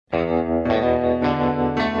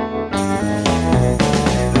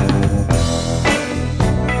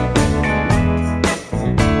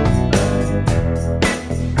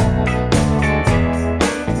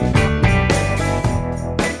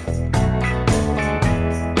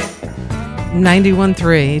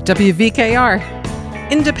91.3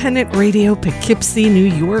 WVKR, Independent Radio, Poughkeepsie, New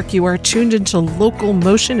York. You are tuned into Local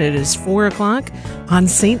Motion. It is 4 o'clock on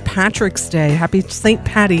St. Patrick's Day. Happy St.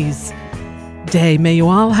 Patty's Day. May you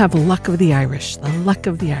all have luck of the Irish. The luck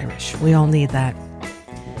of the Irish. We all need that.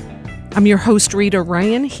 I'm your host, Rita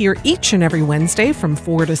Ryan, here each and every Wednesday from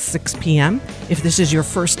 4 to 6 p.m. If this is your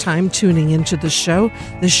first time tuning into the show,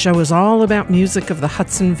 this show is all about music of the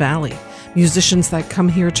Hudson Valley. Musicians that come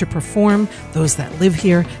here to perform, those that live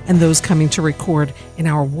here, and those coming to record in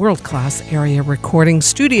our world-class area recording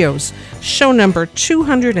studios. Show number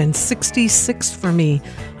 266 for me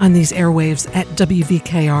on these airwaves at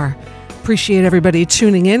WVKR. Appreciate everybody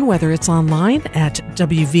tuning in, whether it's online at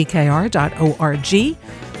wvkr.org,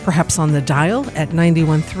 perhaps on the dial at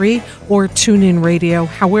 91.3 or TuneIn Radio.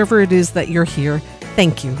 However it is that you're here,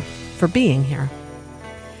 thank you for being here.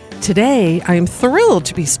 Today, I am thrilled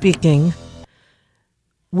to be speaking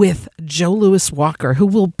with Joe Louis Walker, who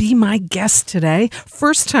will be my guest today.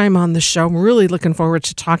 First time on the show. I'm really looking forward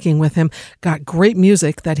to talking with him. Got great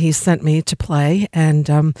music that he sent me to play,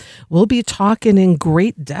 and we'll be talking in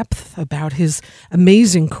great depth about his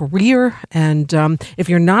amazing career. And if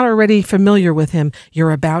you're not already familiar with him,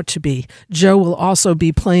 you're about to be. Joe will also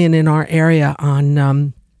be playing in our area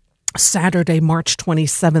on Saturday, March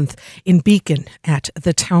 27th in Beacon at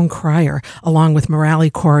the Town Crier, along with Morale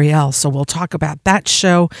Coriel. So we'll talk about that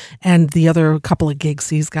show and the other couple of gigs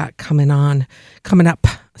he's got coming up.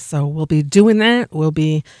 So we'll be doing that. We'll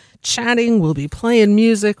be chatting. We'll be playing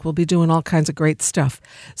music. We'll be doing all kinds of great stuff.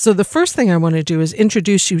 So the first thing I want to do is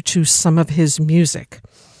introduce you to some of his music.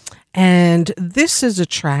 And this is a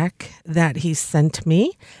track that he sent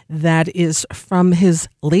me that is from his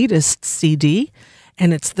latest CD,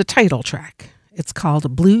 and it's the title track. It's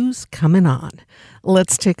called Blues Comin' On.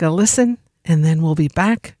 Let's take a listen, and then we'll be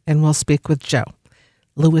back, and we'll speak with Joe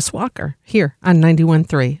Louis Walker here on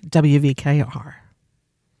 91.3 WVKR.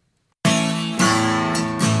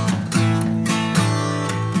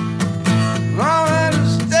 I'm at the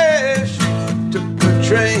station, took the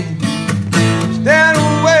train, stand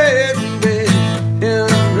away from me in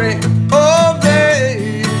the rain. Oh,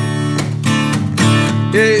 babe,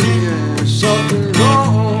 yeah, something wrong.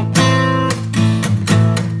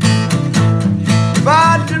 If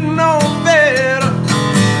I didn't know better,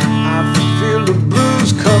 I feel the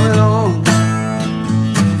blues coming on.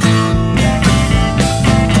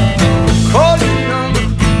 Call your number,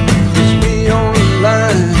 it's me on the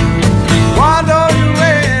line. Why don't you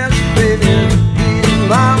answer, baby? Ease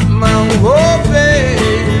my mind, oh, baby.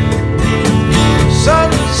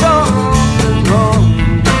 Something wrong.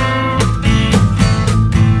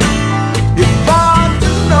 If I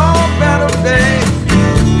didn't know better, babe,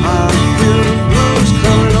 I feel the blues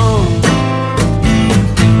coming on.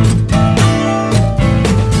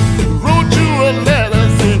 Wrote you a letter,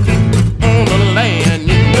 sent it on the land.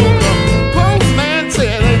 You know the postman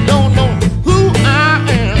said they don't know who I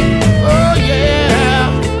am. Oh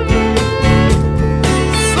yeah,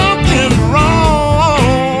 something's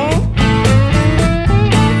wrong.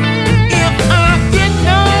 If I didn't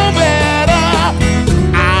know better,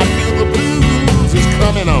 I feel the blues is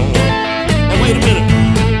coming on. Now wait a minute.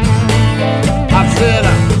 I said I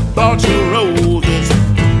bought you roses,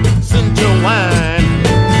 sent you wine.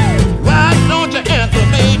 Why don't you answer,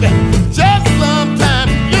 baby? Just sometime,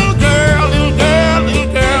 little girl.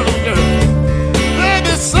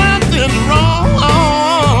 Baby, something's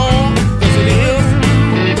wrong. Yes, it is.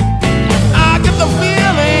 I get the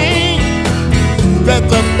feeling that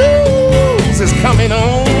the blues is coming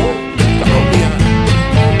on. Come on, Leon.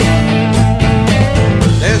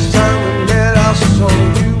 Last time we met, I saw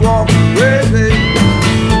you walk away, baby.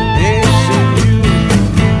 Ain't seen you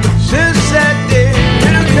since that day,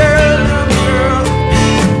 little girl.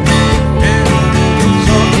 And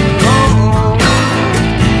something wrong.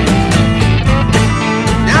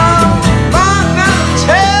 Now I'm about to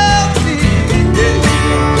tell me,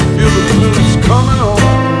 yeah, feel the blues coming on.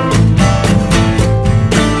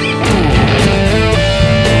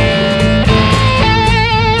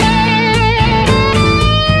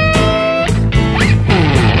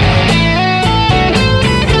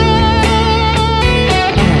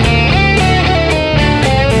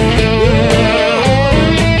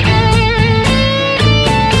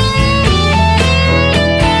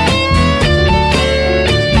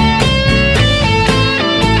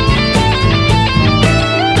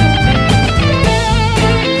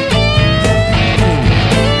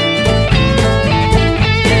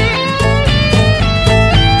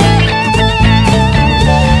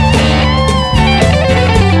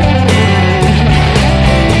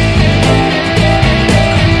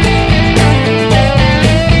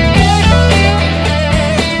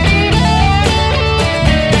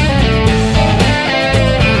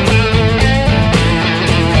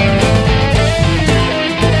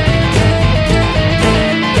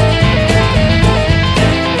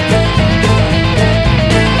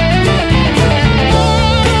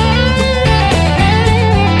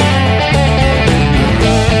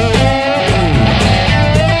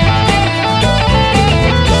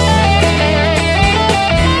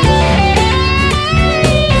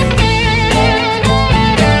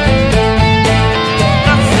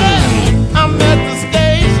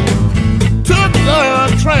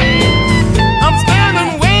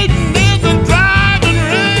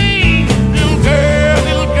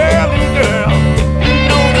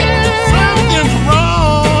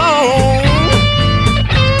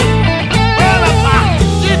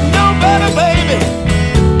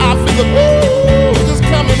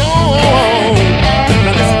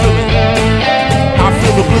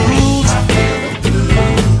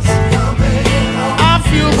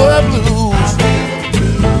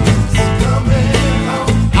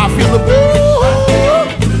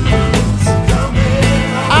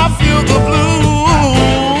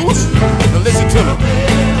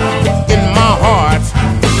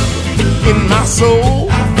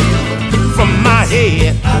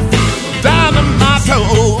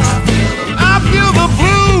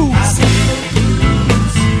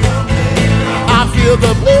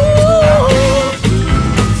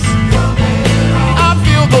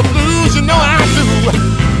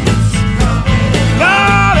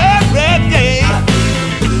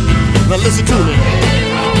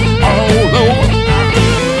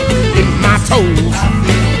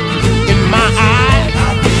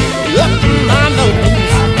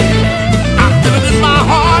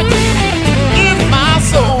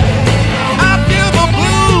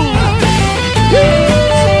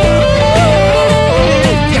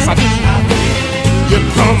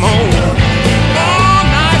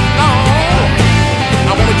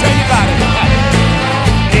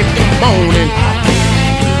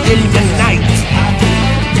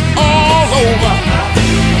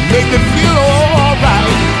 me feel alright.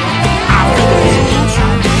 I feel the blues.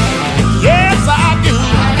 Yes, I do.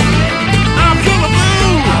 I feel the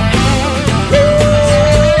blues. Ooh,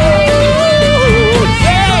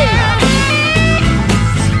 yeah.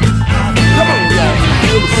 Come on, y'all.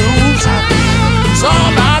 Feel the blues. It's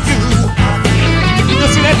all I do.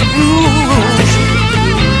 Listen at the blues.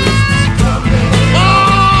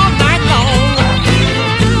 All night long.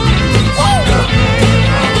 Woo.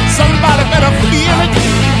 Somebody better feel it.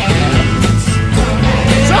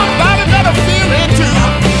 Somebody better feel it too.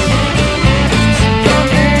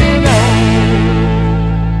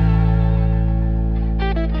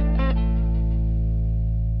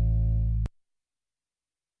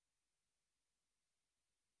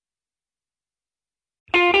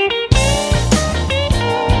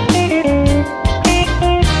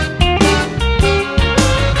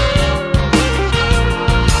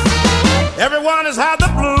 Everyone has had the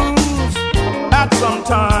blues at some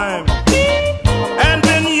time and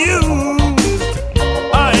been used.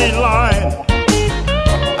 I ain't lying.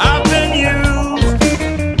 I've been used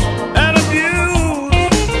and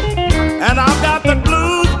abused, and I've got the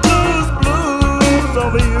blues, blues, blues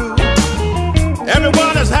over you.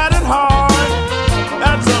 Everyone has had it hard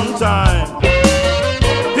at some time.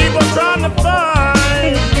 People trying to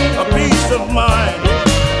find a peace of mind.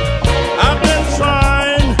 I've been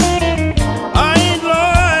trying, I ain't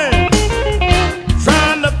lying,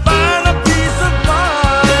 trying to find a peace of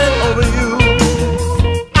mind over you.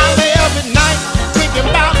 I lay up at night thinking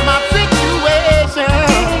about my situation.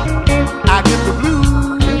 I get the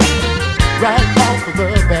blues right off of the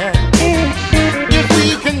bat. If we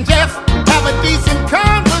can just have a decent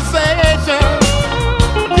conversation,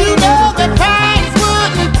 you know that things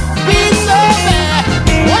wouldn't be so bad.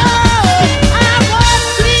 Whoa, I was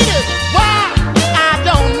treated, why, I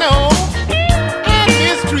don't know, and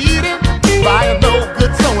mistreated by a no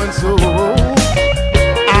good so-and-so.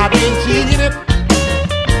 I've been cheated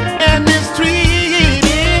and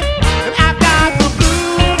mistreated, and I got the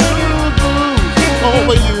blues, blues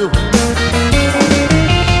over you.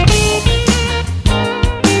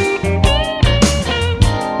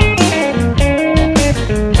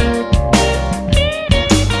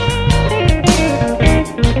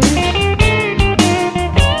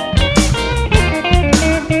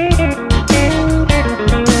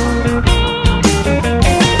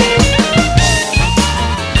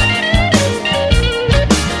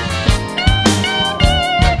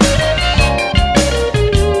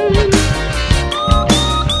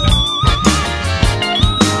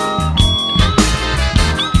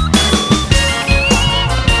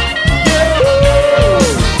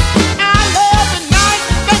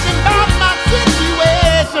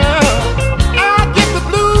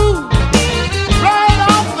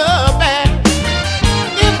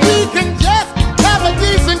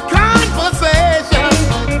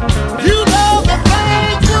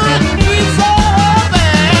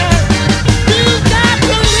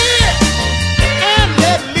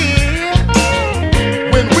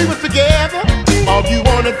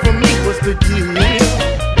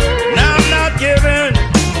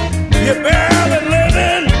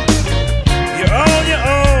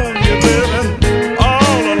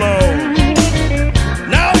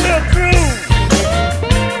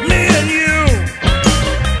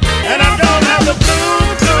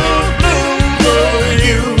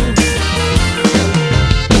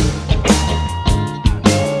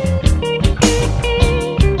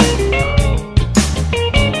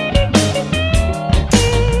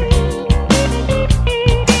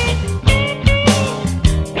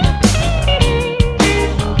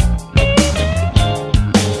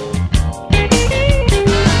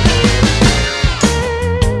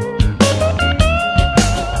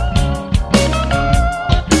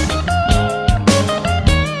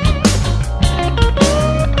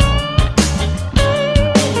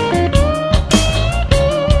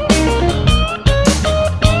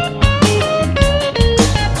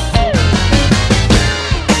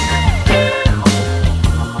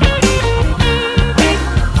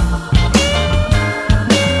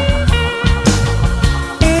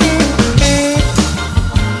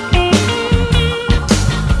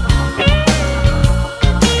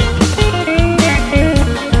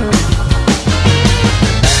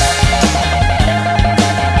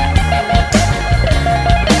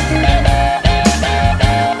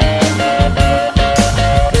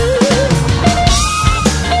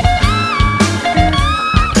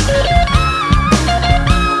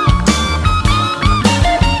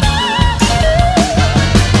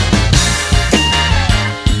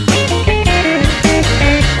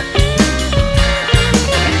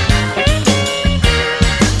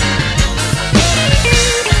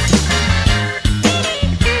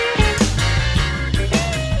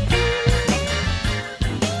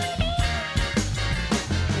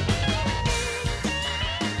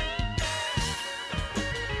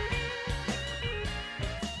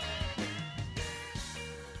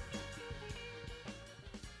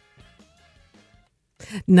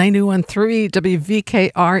 91.3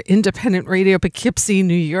 WVKR Independent Radio, Poughkeepsie,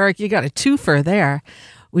 New York. You got a twofer there.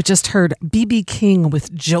 We just heard B.B. King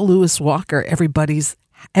with Joe Louis Walker. Everybody's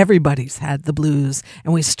had the blues.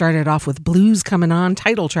 And we started off with Blues Coming On,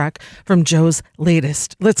 title track from Joe's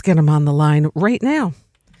latest. Let's get him on the line right now.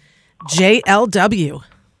 JLW.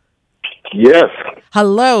 Yes.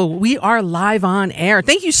 Hello, we are live on air.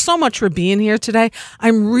 Thank you so much for being here today.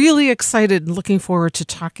 I'm really excited and looking forward to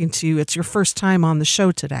talking to you. It's your first time on the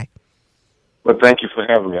show today. Well, thank you for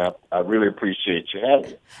having me. I really appreciate you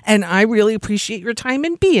having me. And I really appreciate your time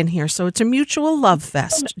in being here. So it's a mutual love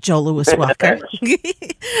fest, Joe Louis Walker.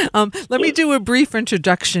 Let me do a brief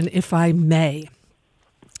introduction, if I may.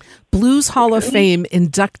 Blues Hall of Fame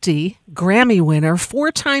inductee, Grammy winner,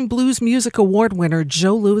 4-time Blues Music Award winner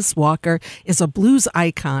Joe Louis Walker is a blues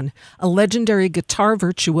icon, a legendary guitar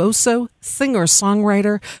virtuoso,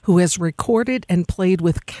 singer-songwriter who has recorded and played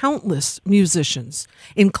with countless musicians,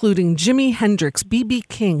 including Jimi Hendrix, B.B.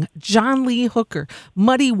 King, John Lee Hooker,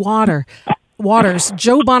 Muddy Waters,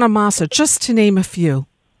 Joe Bonamassa, just to name a few.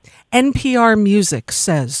 NPR Music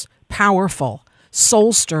says, powerful,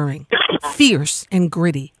 soul-stirring, fierce and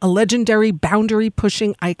gritty, a legendary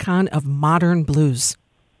boundary-pushing icon of modern blues.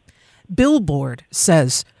 Billboard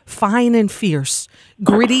says, fine and fierce,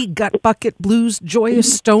 gritty gut-bucket blues,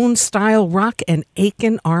 joyous Stone-style rock, and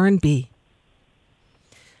Aiken R&B.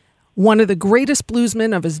 One of the greatest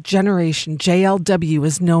bluesmen of his generation, JLW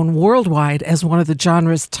is known worldwide as one of the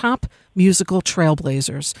genre's top musical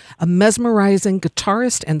trailblazers, a mesmerizing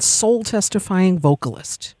guitarist and soul-testifying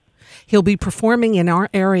vocalist. He'll be performing in our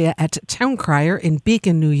area at Town Crier in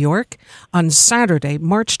Beacon, New York on Saturday,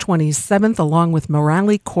 March 27th, along with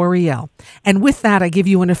Morale Coriel. And with that, I give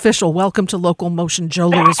you an official welcome to Local Motion, Joe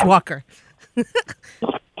Louis Walker.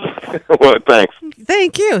 Well, thanks.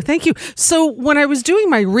 Thank you. Thank you. So when I was doing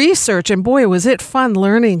my research, and boy, was it fun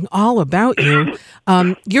learning all about you,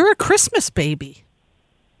 you're a Christmas baby.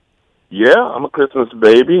 Yeah, I'm a Christmas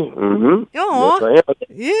baby. Mm-hmm. Yes, I am.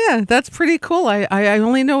 Yeah, that's pretty cool. I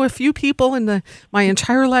only know a few people in my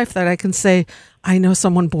entire life that I can say I know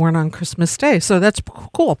someone born on Christmas Day. So that's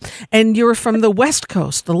cool. And you're from the West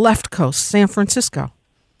Coast, the left coast, San Francisco.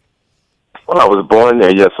 Well, I was born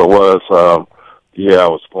there. Yes, I was. I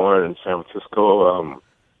was born in San Francisco,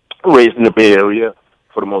 raised in the Bay Area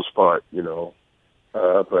for the most part, you know.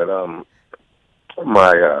 But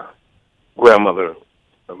my grandmother,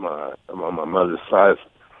 on my mother's side,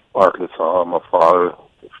 Arkansas. My father,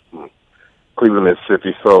 from Cleveland,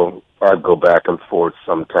 Mississippi. So I'd go back and forth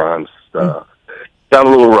sometimes. Down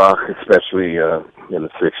Little Rock, especially in the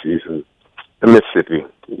 '60s, and Mississippi.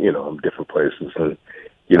 You know, different places, and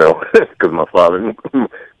you know, because my father,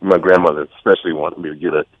 my grandmother, especially wanted me to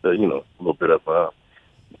get a little bit of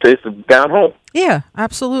taste of down home. Yeah,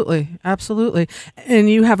 absolutely, absolutely. And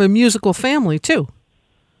you have a musical family too.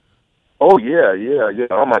 Oh, yeah.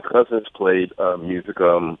 All my cousins played music.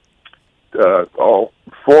 All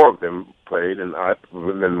 4 of them played, and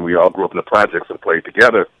then we all grew up in the projects and played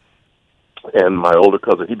together. And my older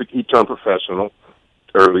cousin, he turned professional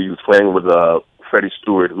early. He was playing with Freddie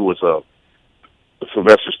Stewart, who was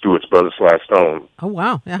Sylvester Stewart's brother / Stone. Oh,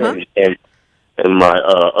 wow. Uh-huh. And my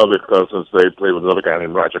other cousins, they played with another guy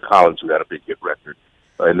named Roger Collins, who had a big hit record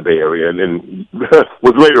in the Bay Area, and then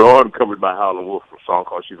was later on covered by Howlin' Wolf for a song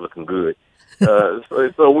called "She's Looking Good."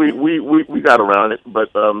 So we got around it, but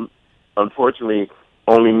unfortunately,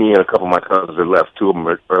 only me and a couple of my cousins are left. 2 of them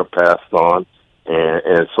are passed on,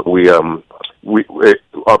 and so we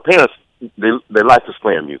our parents they liked us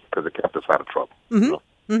playing music because it kept us out of trouble. Mm-hmm. So.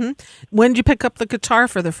 Mm-hmm. When did you pick up the guitar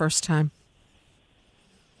for the first time?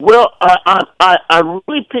 Well, I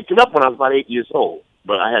really picked it up when I was about 8 years old,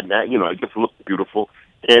 but I had that, it just looked beautiful.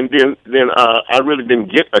 And then I really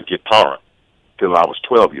didn't get a guitar till I was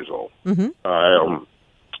 12 years old. Mm-hmm.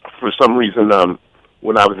 For some reason,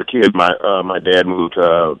 when I was a kid, my dad moved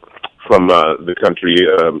from the country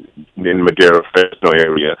in Madera, Fresno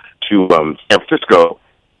area to San Francisco,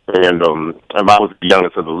 and I was the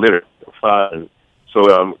youngest of the litter of 5. And so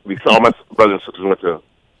all my brothers and sisters went to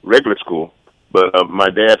regular school, but my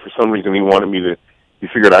dad, for some reason, he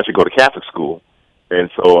figured I should go to Catholic school, and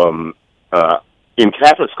so in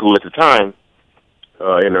Catholic school at the time,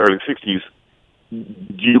 in the early '60s,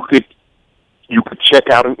 you could check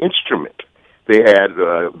out an instrument. They had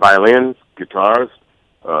violins, guitars,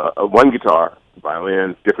 one guitar,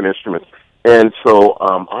 violins, different instruments. And so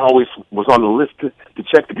I always was on the list to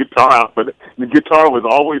check the guitar out, but the guitar was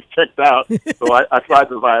always checked out. So I tried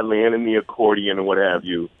the violin and the accordion and what have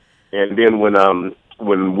you. And then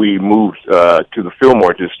when we moved to the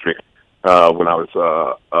Fillmore district when I was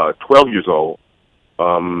 12 years old,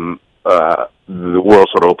 the world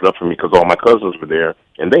sort of opened up for me because all my cousins were there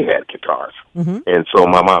and they had guitars. And so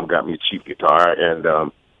my mom got me a cheap guitar, and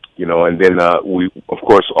and then we, of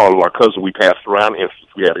course, all of our cousins, we passed around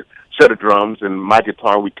instruments. We had a set of drums, and my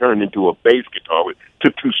guitar we turned into a bass guitar. We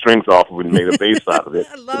took 2 strings off of it and made a bass out of it.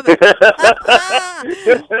 I love it.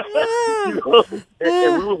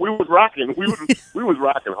 and we was rocking. We was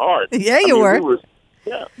rocking hard. Yeah, you were.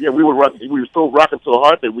 We were rocking. We were still rocking so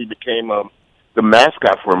hard that we became the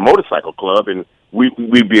mascot for a motorcycle club, and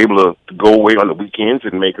we'd be able to go away on the weekends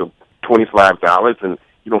and make $25, and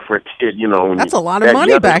for a kid, that's a lot of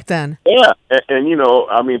money back then. Yeah, and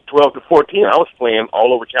 12 to 14, I was playing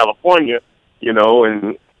all over California,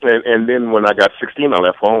 and then when I got 16, I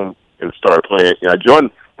left home and started playing.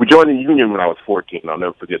 We joined the union when I was 14. I'll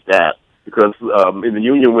never forget that, because in the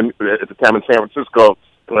union, at the time in San Francisco,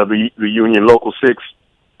 the union Local 6,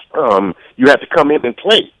 you had to come in and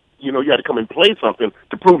play. You had to come and play something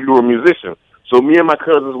to prove you were a musician. So me and my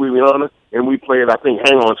cousins, we went on and we played, I think,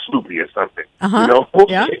 Hang On Sloopy or something.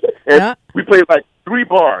 Yeah. And we played like 3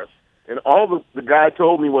 bars. And all the guy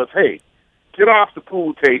told me was, hey, get off the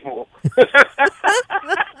pool table.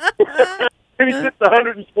 And he took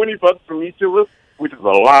 $120 from each of us, which is a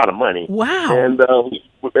lot of money. Wow. And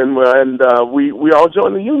we all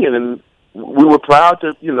joined the union, and we were proud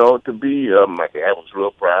to be, my dad was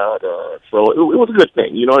real proud. So it was a good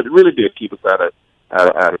thing. It really did keep us out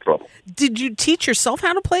of trouble. Did you teach yourself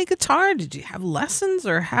how to play guitar? Did you have lessons,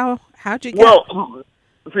 or how'd you get? Well,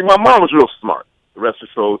 see, my mom was real smart. The rest of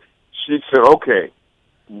so she said, okay,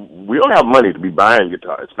 we don't have money to be buying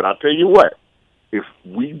guitars, but I'll tell you what, if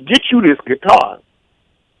we get you this guitar,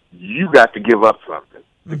 you got to give up something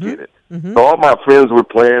to get it. So all my friends were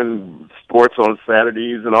playing sports on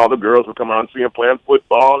Saturdays, and all the girls would come out and see them playing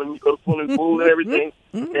football, and you go to swimming pool and everything.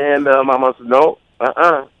 And my mom said, no, if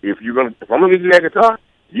I'm gonna get you that guitar,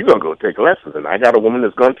 you're gonna go take lessons, and I got a woman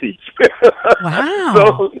that's gonna teach. Wow.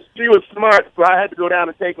 So she was smart, so I had to go down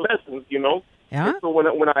and take lessons, Yeah. And so when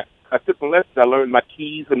I took the lessons, I learned my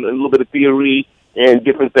keys and a little bit of theory and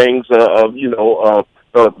different things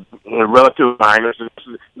relative minors,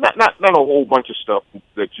 not a whole bunch of stuff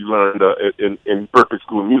that you learned in Berkeley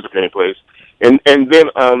School of Music anyplace. And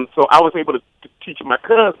then so I was able to teach my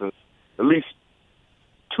cousins, at least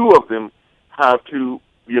 2 of them, how to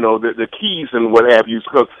the keys and what have you,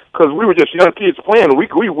 because we were just young kids playing. We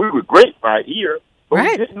were great by ear, but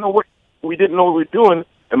right. we didn't know what we were doing.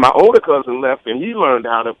 And my older cousin left, and he learned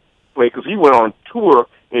how to play because he went on tour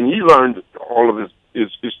and he learned all of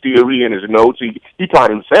his theory and his notes. He taught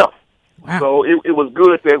himself. Wow. So it was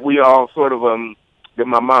good that we all sort of that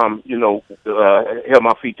my mom held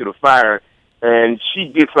my feet to the fire, and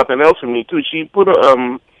she did something else for me too. She put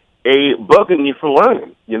a bug in me for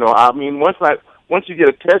learning. Once you get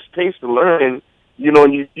a taste of learning,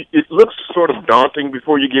 and it looks sort of daunting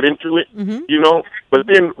before you get into it, but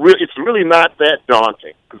then it's really not that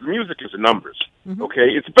daunting because music is numbers.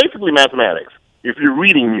 Okay, it's basically mathematics. If you're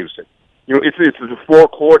reading music, it's a 4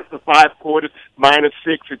 chord, it's a 5 chord, it's minor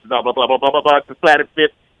 6, it's blah blah blah blah blah blah. It's a flatted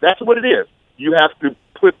 5th. That's what it is. You have to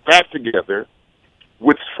put that together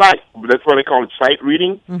with sight. That's why they call it sight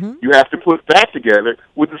reading. You have to put that together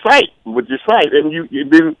with your sight, and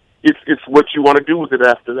then it's what you want to do with it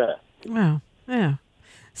after that. Wow. Yeah.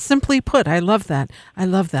 Simply put, I love that.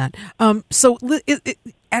 So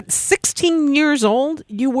at 16 years old,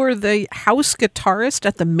 you were the house guitarist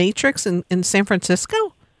at the Matrix in San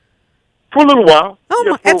Francisco? For a little while.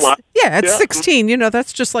 Oh, at 16,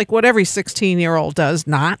 that's just like what every 16-year-old does,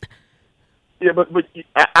 not? Yeah, but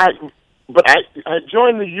I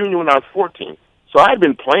joined the union when I was 14. So I had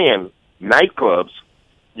been playing nightclubs,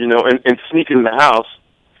 and sneaking in the house,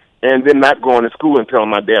 and then not going to school and telling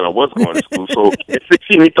my dad I was going to school. So at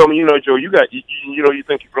 16, he told me, Joe, you think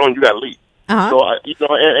you're grown, you got to leave. So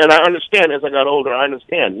and I understand as I got older. I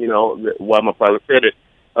understand, why my father said it.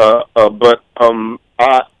 But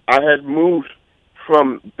I had moved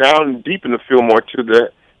from down deep in the Fillmore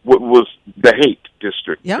to what was the Haight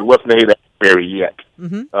district. Yeah. It wasn't the Haight area yet,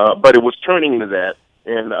 but it was turning into that.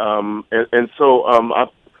 And so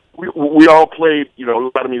we all played, a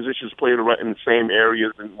lot of musicians played in the same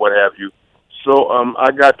areas and what have you. So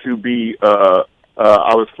I got to be, I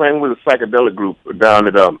was playing with a psychedelic group down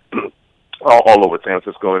at all over San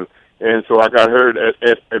Francisco, and so I got heard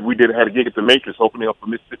we had a gig at the Matrix opening up for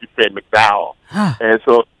Mississippi Fred McDowell. And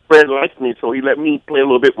so Fred liked me, so he let me play a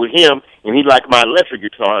little bit with him, and he liked my electric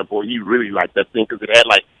guitar. Boy, he really liked that thing because it had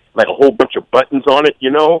like a whole bunch of buttons on it,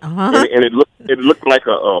 and it looked like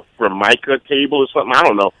a Formica table or something. I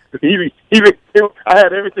don't know. I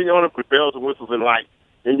had everything on it with bells and whistles and lights.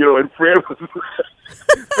 And and Fred was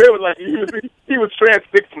Fred was like he was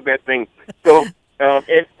transfixed with that thing. So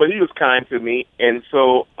but he was kind to me, and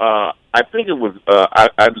so I think it was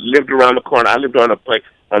I lived around the corner. I lived on a place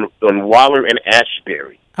on Waller and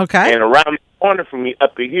Ashbury. Okay. And around the corner from me,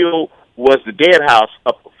 up the hill, was the Dead House,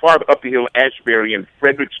 far up the hill, Ashbury and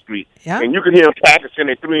Frederick Street. Yeah. And you could hear them practicing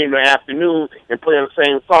at 3 in the afternoon and playing the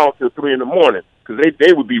same song till 3 in the morning, because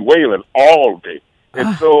they would be wailing all day.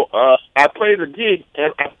 And so I played a gig,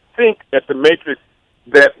 and I think at the Matrix,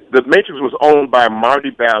 that the Matrix was owned by Marty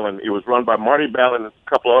Ballin. It was run by Marty Ballin and a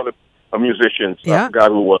couple other musicians. Yeah. I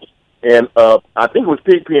forgot who it was. And I think it was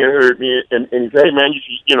Pigpen heard me, and he said, "Hey, man, you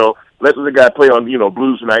should, let the guy play on,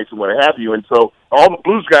 blues nights and what have you." And so all the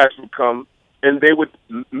blues guys would come, and they would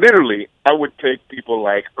literally, I would take people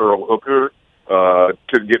like Earl Hooker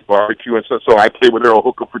to get barbecue and stuff. So I played with Earl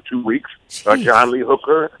Hooker for 2 weeks. John Lee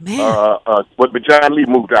Hooker. But John Lee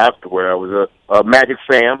moved out to where I was. Magic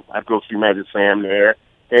Sam. I'd go see Magic Sam there.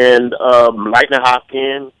 And Lightning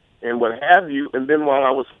Hopkins and what have you. And then while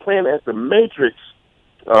I was playing at the Matrix,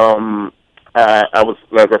 I was,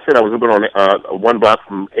 like I said, I was living on 1 block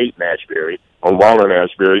from 8 in Ashbury, on Waller and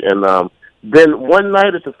Ashbury. And then one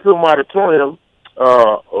night at the Film Auditorium, they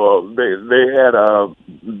had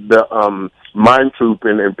the Mime Troupe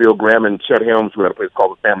and Bill Graham and Chet Helms, who had a place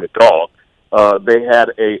called the Family Dog. They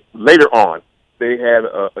had later on they had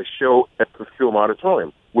a show at the Film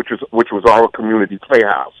Auditorium, which was our community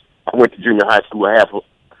playhouse. I went to junior high school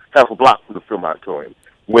half a block from the Film Auditorium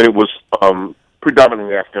when it was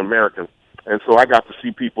predominantly African American. And so I got to see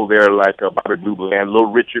people there like Bobby Blue Bland,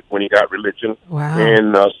 Little Richard when he got religion,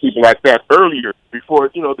 and people like that earlier before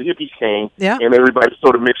the hippies came, and everybody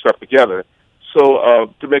sort of mixed up together. So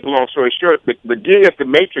to make a long story short, the gig at the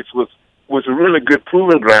Matrix was a really good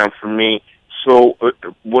proving ground for me. So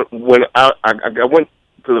when I went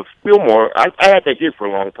to the Fillmore, I had that gig for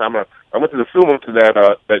a long time. I went to the Fillmore to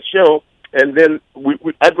that show, and then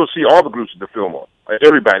I'd go see all the groups at the Fillmore.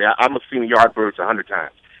 Everybody. I must have seen the Yardbirds 100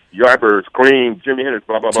 times. Yardbirds, Cream, Jimi Hendrix,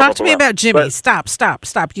 blah, blah, blah. Talk to me about Jimmy. Stop.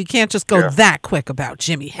 You can't just go that quick about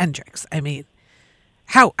Jimi Hendrix. I mean,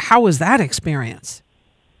 how was that experience?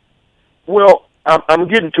 Well, I'm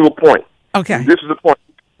getting to a point. Okay. This is the point.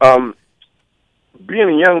 Being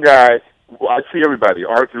a young guy, I see everybody.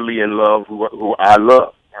 Arthur Lee in Love, who I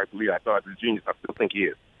love. Arthur Lee, I thought was a genius. I still think he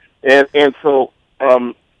is. And so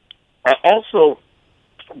I also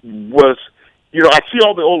was... I see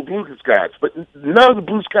all the old blues guys, but none of the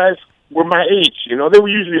blues guys were my age. They were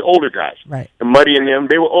usually older guys. Right. And Muddy and them,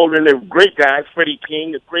 they were older, and they were great guys. Freddie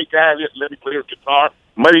King, a great guy, let me play his guitar.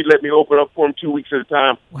 Muddy let me open up for him 2 weeks at a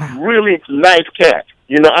time. Wow. Really nice cat.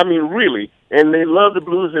 Really. And they loved the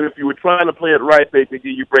blues, and if you were trying to play it right, they could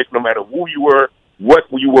give you a break no matter who you were, what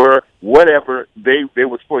you were, whatever, they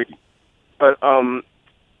was for you. But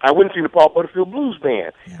I went and seen the Paul Butterfield Blues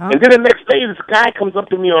Band. Yeah. And then the next day, this guy comes up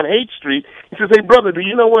to me on Haight Street. He says, "Hey, brother, do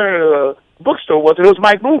you know where the bookstore was?" And it was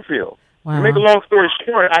Mike Bloomfield. Wow. To make a long story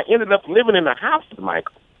short, I ended up living in the house with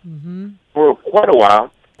Michael for quite a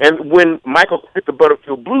while. And when Michael quit the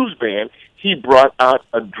Butterfield Blues Band, he brought out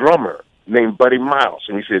a drummer named Buddy Miles.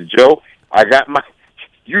 And he said, "Joe, I got what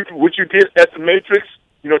you did at the Matrix,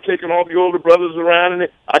 taking all the older brothers around in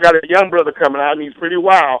it. I got a young brother coming out, and he's pretty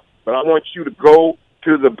wild, but I want you to go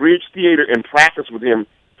to the Bridge Theater and practice with him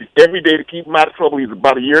every day to keep him out of trouble. He's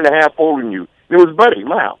about a year and a half older than you." It was Buddy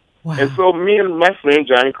Miles. Wow. And so me and my friend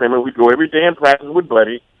Johnny Kramer, we'd go every day and practice with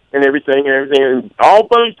Buddy and everything. And all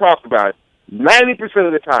Buddy talked about, 90%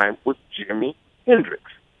 of the time, was Jimi Hendrix.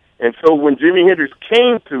 And so when Jimi Hendrix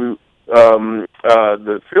came to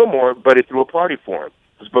the Fillmore, Buddy threw a party for him,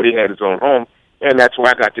 because Buddy had his own home. And that's where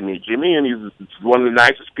I got to meet Jimmy, and he's one of the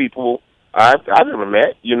nicest people I've ever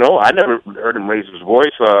met. I never heard him raise his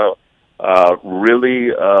voice.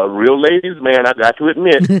 Really, real ladies, man, I got to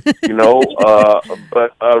admit,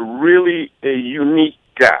 but really a unique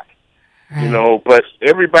guy, but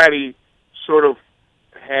everybody sort of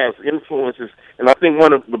has influences. And I think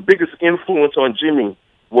one of the biggest influence on Jimmy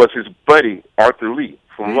was his buddy, Arthur Lee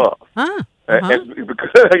from Love. Because,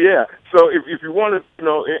 so if you want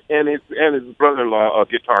to, and his brother-in-law,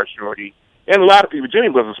 Guitar Shorty, and a lot of people, Jimmy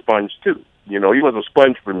was a sponge too. He was a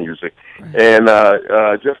sponge for music, and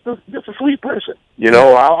just a sweet person.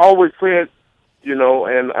 I always said,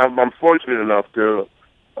 and I'm fortunate enough to,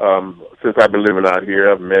 since I've been living out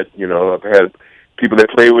here, I've met, I've had people that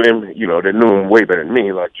play with him, that knew him way better than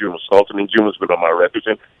me, like Juma Sultan. I mean, Juma's been on my records,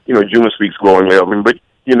 and Juma speaks glowing Melvin, but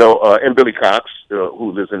and Billy Cox,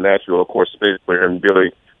 who lives in Nashville, of course, the bass player, and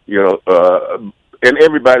Billy, and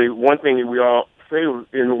everybody. One thing that we all say,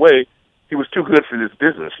 in a way, he was too good for this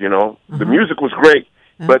business, The music was great,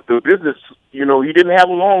 but the business, he didn't have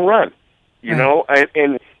a long run,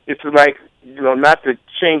 and it's like, not to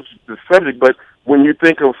change the subject, but when you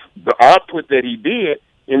think of the output that he did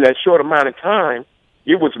in that short amount of time,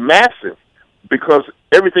 it was massive because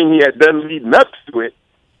everything he had done leading up to it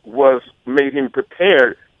was made him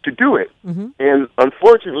prepared to do it. Mm-hmm. And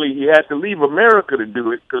unfortunately, he had to leave America to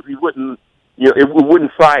do it because he wouldn't, it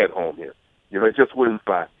wouldn't fly at home here. It just wouldn't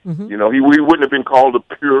fly. Mm-hmm. He wouldn't have been called a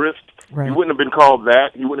purist. Right. He wouldn't have been called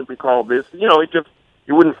that. He wouldn't have been called this. He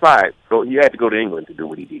wouldn't fly. So he had to go to England to do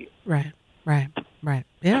what he did. Right.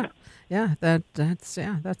 Yeah.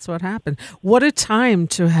 That's what happened. What a time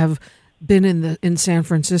to have been in San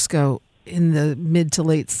Francisco in the mid to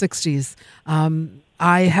late 60s.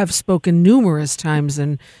 I have spoken numerous times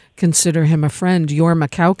and consider him a friend, Jorma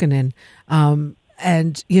Kaukonen.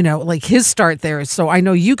 And, like his start there. So I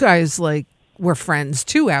know you guys were friends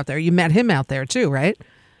too out there. You met him out there too, right?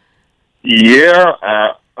 Yeah.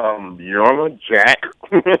 Jorma, Jack.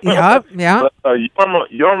 Yeah. But,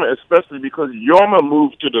 Jorma, especially because Jorma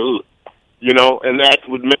moved to the hood, and that's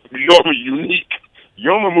what made Jorma unique.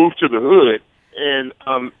 Jorma moved to the hood, and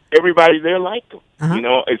everybody there liked him.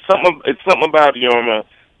 Uh-huh. It's something about Jorma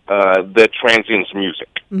that transcends music.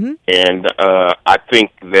 Mm-hmm. And I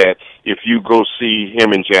think that if you go see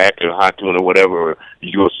him and Jack or Hot Tune or whatever,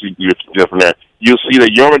 you'll see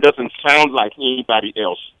that Jorma doesn't sound like anybody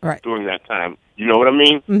else during that time. You know what I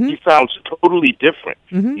mean? Mm-hmm. He sounds totally different.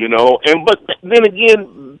 Mm-hmm. But then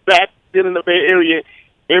again, back then in the Bay Area,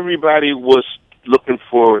 everybody was looking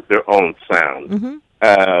for their own sound.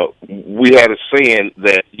 Mm-hmm. We had a saying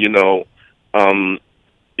that,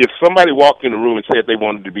 if somebody walked in the room and said they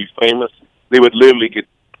wanted to be famous, they would literally get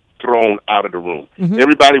thrown out of the room. Mm-hmm.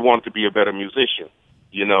 Everybody wanted to be a better musician,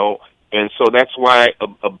 and so that's why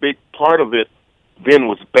a big part of it then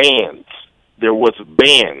was bands. There was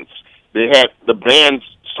bands. The bands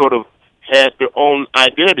sort of had their own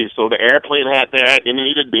identity. So the Airplane had their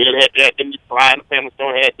identity, the Dead had their identity, Sly and the Family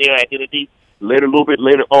Stone had their identity. A little bit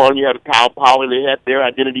later on, you had the Cow Power, they had their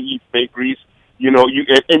identity, East Bakeries. You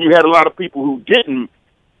had a lot of people who didn't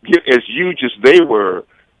get as huge as they were,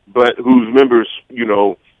 but whose members,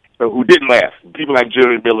 who didn't last. People like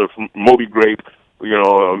Jerry Miller from Moby Grape, they're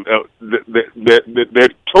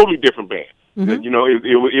totally different bands. Mm-hmm.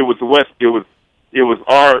 It was the West. It was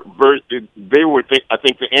our version. They were, I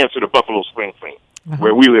think, the answer to Buffalo Spring thing,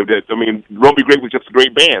 where we lived at. I mean, Moby Grape was just a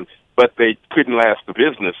great band, but they couldn't last the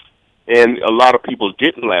business, and a lot of people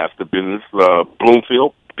didn't last the business.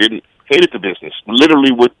 Bloomfield hated the business.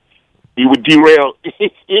 Literally he would derail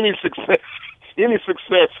any success, any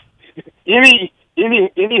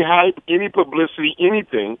hype, any publicity,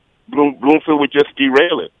 anything. Bloomfield would just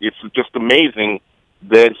derail it. It's just amazing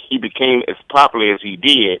that he became as popular as he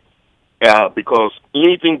did, because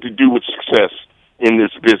anything to do with success in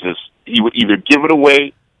this business, he would either give it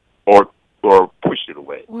away or push it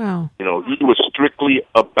away. Wow. He was strictly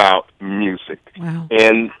about music. Wow.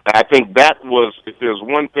 And I think that was, if there's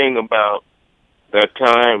one thing about that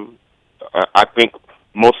time, I think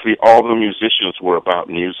mostly all the musicians were about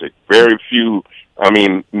music. Very few,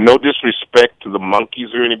 no disrespect to the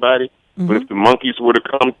Monkees or anybody, mm-hmm. but if the Monkees were to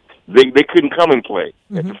come, they couldn't come and play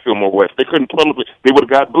at the Fillmore West. They couldn't come and play. They would have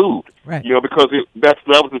got booed. Right. Because that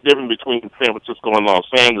was the difference between San Francisco and Los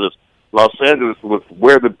Angeles. Los Angeles was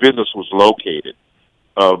where the business was located.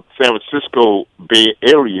 San Francisco Bay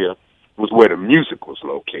Area was where the music was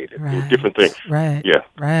located. Right. Different things. Right. Yeah.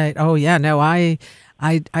 Right. Oh, yeah. No, I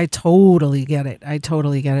totally get it. It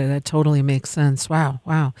totally makes sense.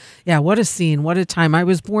 Wow. Yeah, what a scene. What a time. I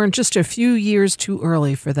was born just a few years too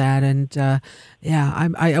early for that. And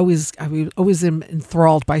I always am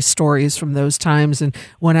enthralled by stories from those times. And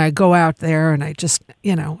when I go out there and I just,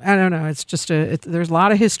 I don't know, it's just there's a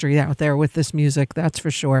lot of history out there with this music, that's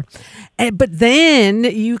for sure. But then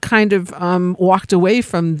you kind of walked away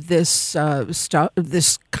from this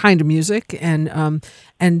this kind of music and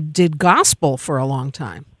did gospel for a long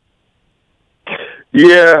time.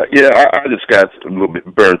 Yeah, I just got a little bit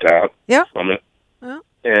burnt out from it. Yeah.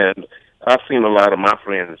 And I've seen a lot of my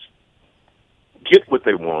friends get what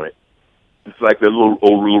they wanted. It's like the old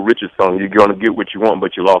Little Richard song, you're going to get what you want,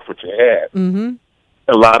 but you lost what you had. Mm-hmm.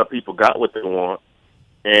 A lot of people got what they want,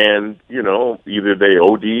 and, either they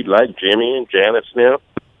OD'd like Jimmy and Janet Smith,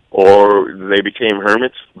 or they became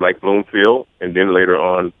hermits like Bloomfield, and then later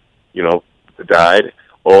on, died,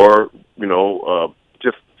 or,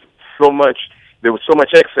 just so much, there was so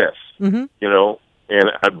much excess, mm-hmm.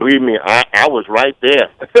 And believe me, I was right there.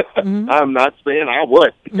 Mm-hmm. I'm not saying I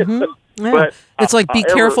was. Mm-hmm. Yeah. But it's like, be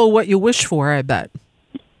careful what you wish for, I bet.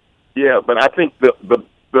 Yeah, but I think the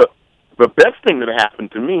best thing that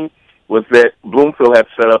happened to me was that Bloomfield had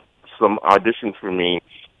set up some auditions for me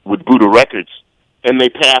with Buddha Records, and they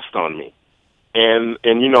passed on me. And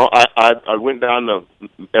you know, I went down to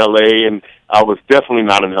L.A. and I was definitely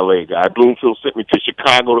not an L.A. guy. Bloomfield sent me to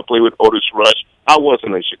Chicago to play with Otis Rush. I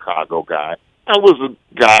wasn't a Chicago guy. I was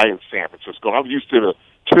a guy in San Francisco. I was used to the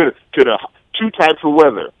two types of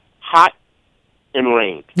weather: hot and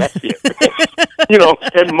rain. That's it. You know,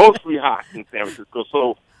 and mostly hot in San Francisco.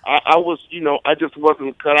 So I was, you know, I just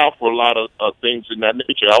wasn't cut out for a lot of things in that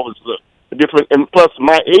nature. I was different, and plus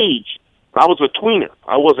my age, I was a tweener.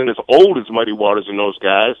 I wasn't as old as Muddy Waters and those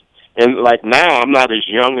guys. And like now, I'm not as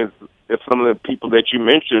young as some of the people that you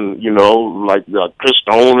mentioned, you know, like Chris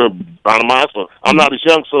Stone or Bonamassa. I'm not as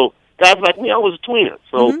young, so guys like me, I was a tweener.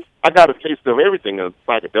 So I got a taste of everything, of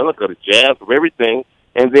psychedelic, of the jazz, of everything.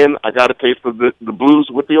 And then I got a taste of the blues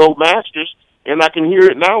with the old masters, and I can hear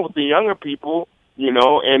it now with the younger people, you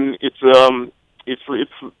know. And it's a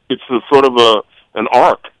sort of an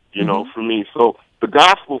arc, you know, for me. So the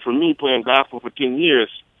gospel, for me, playing gospel for 10 years,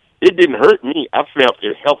 it didn't hurt me. I felt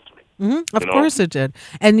it helped me. Of course it did.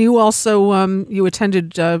 And you also you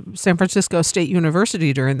attended San Francisco State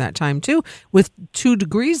University during that time, too, with 2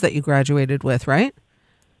 degrees that you graduated with, right?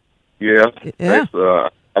 Yeah.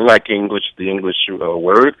 I like English, the English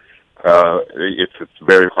word. It's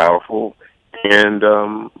very powerful. And,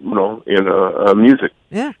 you know, in music.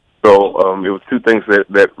 Yeah. So it was 2 things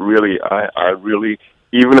that really, I really,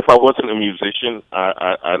 even if I wasn't a musician,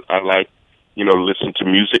 I like, you know, listen to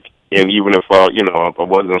music. And even if you know, if I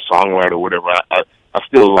wasn't a songwriter or whatever, I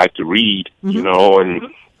still like to read, you know, and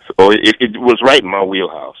so it was right in my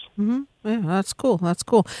wheelhouse. Yeah, that's cool. That's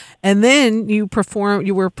cool. And then you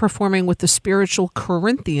were performing with the Spiritual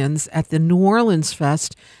Corinthians at the New Orleans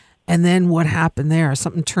Fest. And then what happened there?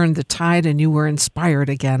 Something turned the tide, and you were inspired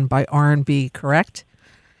again by R&B, correct?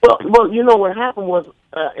 Well, you know what happened was,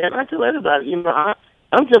 and I tell everybody, you know,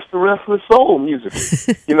 I'm just a restless soul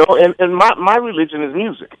musically, you know, and my religion is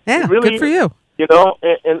music. Yeah, really, good for you. You know,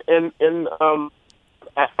 and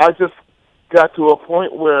I just got to a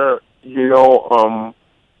point where, you know,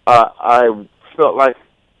 I felt like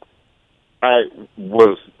I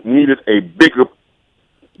needed a bigger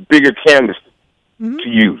canvas to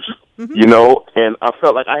use, you know, and I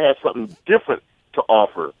felt like I had something different to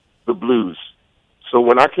offer the blues. So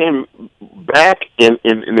when I came back in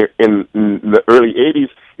the early 80s,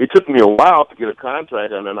 it took me a while to get a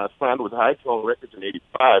contract, and then I signed with High Tone Records in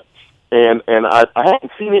 85. And I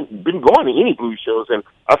hadn't been going to any blues shows, and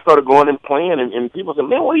I started going and playing, and people said,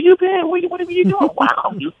 "Man, what are you doing? What are you doing?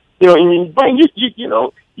 Wow, you know, I mean, you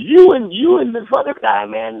know, you and this other guy,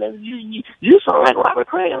 man, you sound like Robert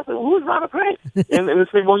Cray." I said, well, "Who's Robert Cray?" and they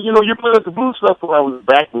said, "Well, you know, you're playing at the blues festival." I was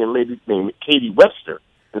backing a lady named Katie Webster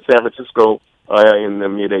in San Francisco in the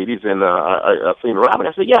mid '80s, and I seen Robert.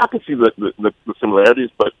 I said, "Yeah, I can see the similarities,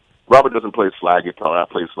 but Robert doesn't play slide guitar. I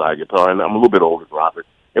play slide guitar, and I'm a little bit older than Robert."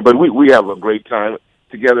 But we have a great time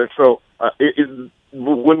together. So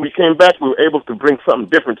when we came back, we were able to bring something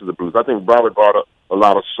different to the blues. I think Robert brought a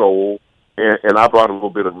lot of soul, and I brought a little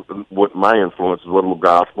bit of what my influences were, a little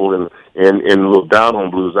gospel and a little down-home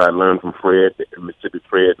blues I learned from Fred, Mississippi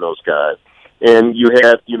Fred, and those guys. And you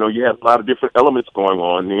had a lot of different elements going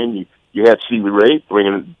on. Then you had Stevie Ray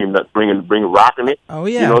bringing rocking it. Oh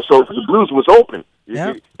yeah. You know, so the blues was open.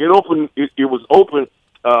 Yeah. It was open.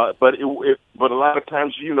 But a lot of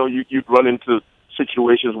times, you know, you'd run into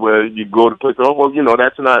situations where you go to places, oh, well, you know,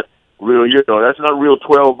 that's not real, you know, that's not real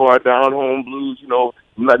 12-bar down-home blues, you know,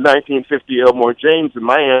 1950 Elmore James. And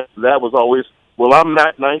my answer to that was always, well, I'm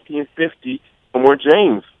not 1950 Elmore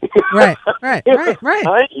James. Right. I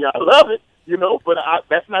love it, you know, but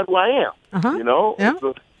that's not who I am, you know. Yeah.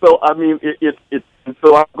 So I mean,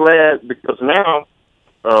 so I'm glad because now,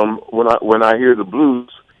 when I hear the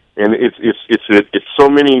blues, and it's so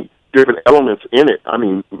many different elements in it. I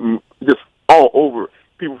mean, just all over,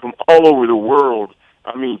 people from all over the world.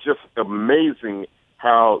 I mean, just amazing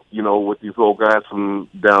how, you know, what these old guys from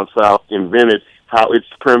down south invented, how it's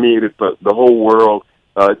permeated the whole world.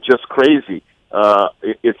 Just crazy.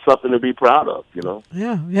 It's something to be proud of, you know?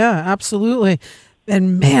 Yeah, absolutely.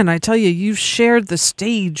 And man, I tell you, you've shared the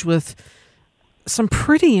stage with some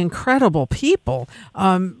pretty incredible people.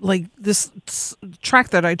 Like this track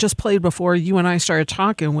that I just played before you and I started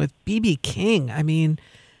talking with B.B. King. I mean,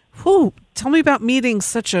 tell me about meeting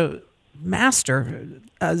such a master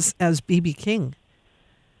as B.B. King.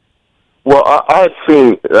 Well, I'd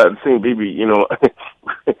seen B.B., you know,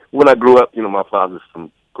 when I grew up, you know, my father's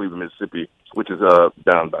from Cleveland, Mississippi, which is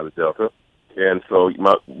down by the Delta. And so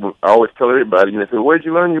I always tell everybody, and they say, where'd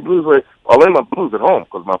you learn your blues? Well, I learned my blues at home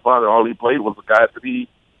because my father, all he played was the guys that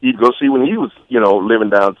he'd go see when he was, you know, living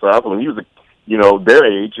down south, when he was, you know, their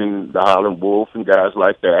age, and the Howlin' Wolf and guys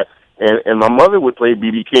like that. And my mother would play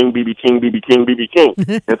B.B. King, B.B. King, B.B. King, B.B. King.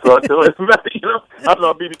 And so I told her, I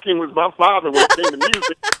thought B.B. King was my father when it came to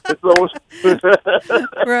music. And so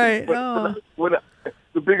Right. when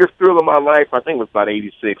the biggest thrill of my life, I think, was about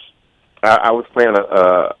 '86. I was playing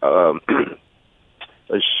a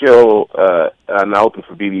show, and I opened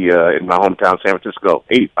for B.B. In my hometown, San Francisco,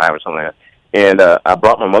 '85 or something like that. And I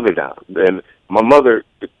brought my mother down. And my mother,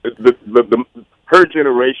 her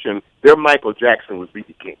generation, their Michael Jackson was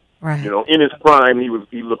B.B. King. Right. You know, in his prime, he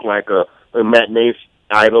looked like a matinee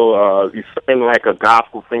idol. He sang like a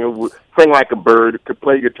gospel singer, sang like a bird, could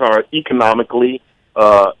play guitar economically.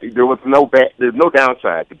 There's no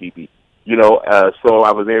downside to BB. You know, so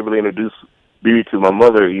I was able to introduce BB to my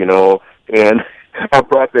mother. You know, and I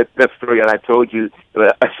brought that story, and I told you.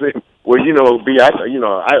 I said, "Well, you know, B, I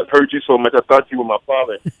heard you so much. I thought you were my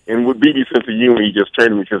father." And with BB's sense of humor, he just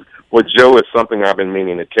turned to me and says, "Well, Joe, is something I've been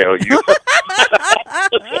meaning to tell you."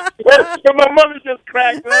 And my mother just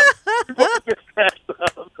cracked up.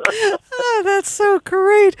 Oh, that's so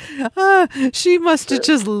great. She must have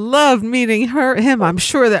just loved meeting him. I'm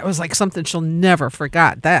sure that was like something she'll never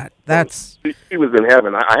forget. That's she was in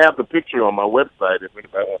heaven. I have the picture on my website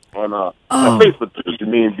on my Facebook page,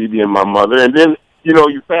 me and BB and my mother. And then, you know,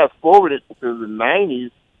 you fast forward it to the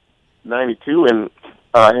 90s, 92, and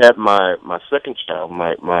I had my second child,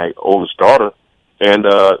 my oldest daughter. And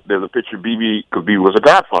there's a picture of BB, because BB was a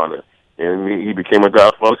godfather. And he became a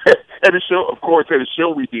godfather at a show, of course, at a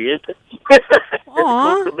show we did.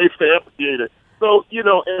 Aww. At the Amphitheater. So, you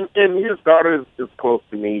know, and his daughter is close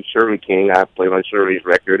to me, Shirley King. I played on Shirley's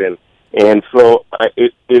record. And so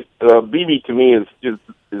BB to me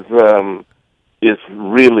is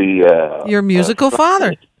really your musical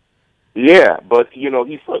father. Yeah, but, you know,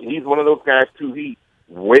 he's one of those guys, too. He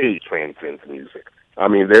way transcends music. I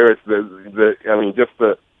mean, there's just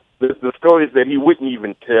the stories that he wouldn't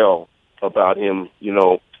even tell about him, you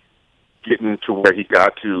know, getting to where he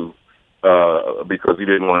got to, because he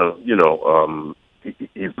didn't want to, you know,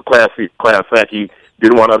 he's the class act. He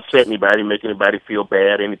didn't want to upset anybody, make anybody feel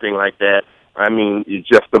bad, anything like that. I mean, it's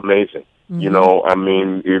just amazing. Mm-hmm. You know, I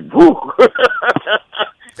mean,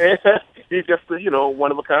 he's just, you know,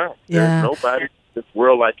 one of a kind. Yeah. There's nobody in this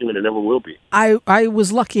world like him, and there never will be. I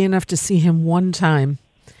was lucky enough to see him one time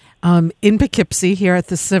in Poughkeepsie here at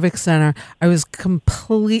the Civic Center. I was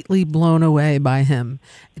completely blown away by him.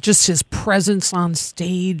 Just his presence on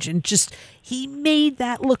stage, and just he made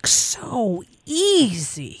that look so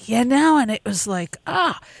easy, you know? And it was like,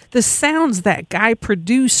 the sounds that guy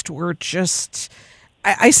produced were just,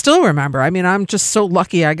 I still remember. I mean, I'm just so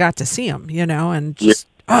lucky I got to see him, you know, and just,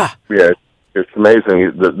 Yeah, it's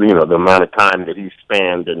amazing, the amount of time that he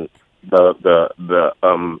spanned and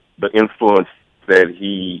the influence that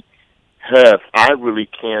he has. I really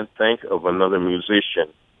can't think of another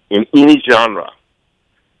musician in any genre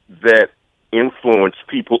that influenced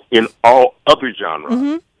people in all other genres.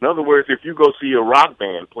 Mm-hmm. In other words, if you go see a rock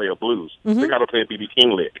band play a blues, they got to play a B.B.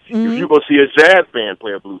 King lick. If you go see a jazz band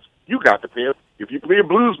play a blues, you got to play it. If you play a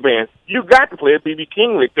blues band, you got to play a B.B.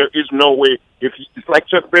 King lick. There is no way. It's like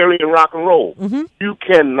Chuck Berry and rock and roll. Mm-hmm. You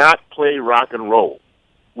cannot play rock and roll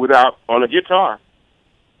without on a guitar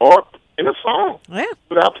or in a song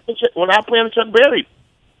without playing Chuck Berry.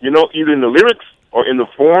 You know, either in the lyrics or in the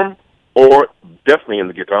form or definitely in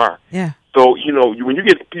the guitar. Yeah. So, you know, when you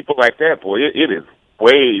get people like that, boy, it is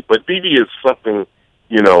way. But BB is something,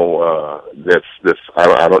 you know, that's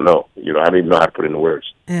I don't know. You know, I don't even know how to put it into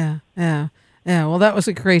words. Yeah. Well, that was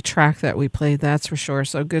a great track that we played, that's for sure.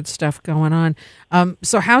 So good stuff going on.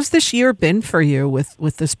 So how's this year been for you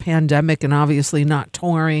with this pandemic and obviously not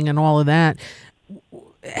touring and all of that?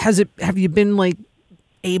 Have you been like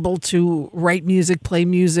able to write music, play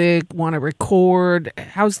music, want to record?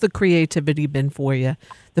 How's the creativity been for you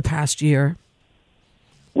the past year?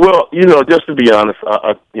 Well, you know, just to be honest,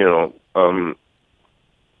 I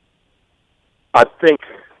think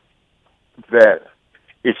that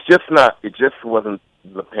it just wasn't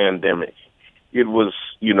the pandemic. It was,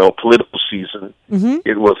 you know, political season. Mm-hmm.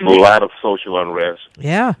 It was a lot of social unrest.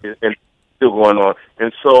 Yeah. And still going on.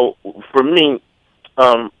 And so for me,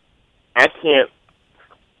 I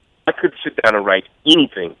could sit down and write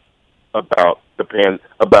anything about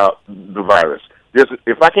the virus.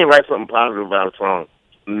 If I can't write something positive about a song,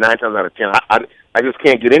 9 times out of 10, I just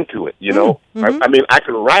can't get into it. You know, I mean, I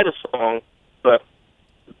can write a song, but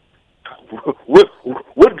what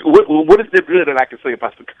is there good that I can say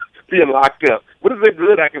about being locked up? What is there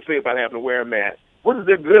good I can say about having to wear a mask? What is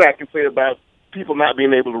there good I can say about people not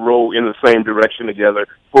being able to roll in the same direction together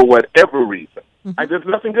for whatever reason? There's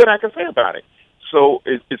nothing good I can say about it. So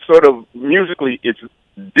it sort of musically, it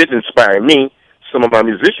did inspire me. some of my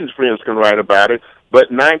musicians friends can write about it,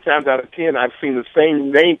 but 9 times out of 10, I've seen the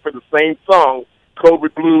same name for the same song: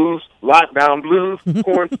 COVID blues, lockdown blues,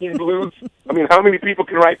 quarantine blues. I mean, how many people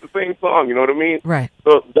can write the same song? You know what I mean? Right.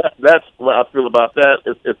 So that's what I feel about that.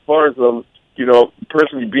 As far as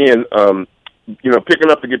personally being,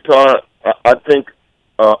 picking up the guitar, I think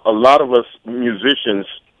a lot of us musicians,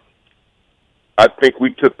 I think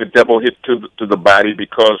we took the double hit to the body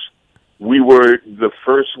because we were the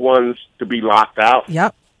first ones to be locked out.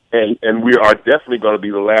 Yep. And we are definitely going to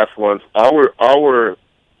be the last ones. Our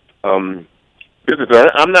business.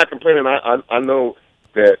 I'm not complaining. I know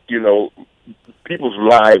that people's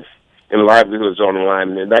lives and livelihoods are on the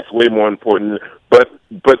line, and that's way more important. But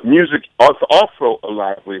music is also a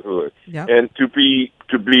livelihood, yep. And to be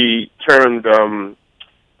termed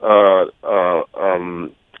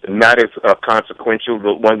not as consequential,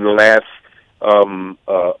 one of the last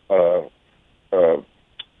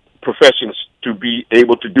professions to be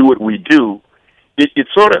able to do what we do, it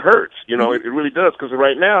sort of hurts. It really does, because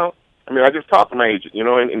right now, I mean, I just talked to my agent,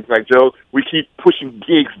 and it's like, Joe, we keep pushing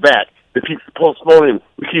gigs back. They keep postponing.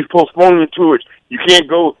 We keep postponing tours. You can't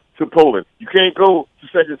go to Poland. You can't go to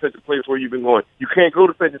such and such a place where you've been going. You can't go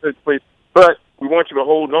to such and such a place, but we want you to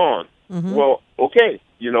hold on. Mm-hmm. Well, okay.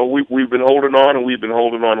 We've been holding on, and we've been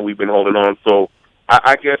holding on, and we've been holding on. So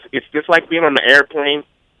I guess it's just like being on the airplane,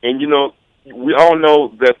 and, we all know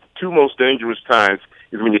that the two most dangerous times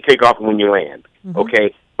is when you take off and when you land, mm-hmm.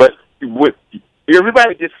 Okay? But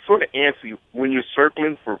everybody gets sort of antsy when you're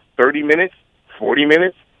circling for 30 minutes, 40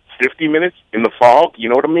 minutes, 50 minutes in the fog, you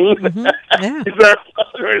know what I mean? Mm-hmm.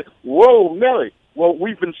 Yeah. Whoa, Nelly. Well,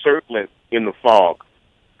 we've been circling in the fog,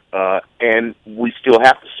 and we still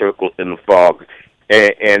have to circle in the fog,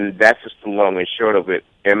 and that's just the long and short of it.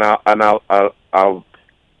 And I'll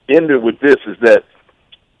end it with this, is that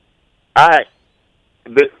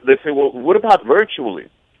they say, well, what about virtually?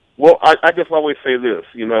 Well, I just always say this,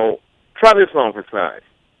 try this on for size.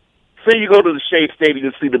 Say you go to the Shea Stadium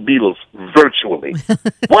and see the Beatles virtually.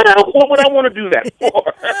 What would I want to do that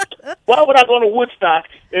for? Why would I go to Woodstock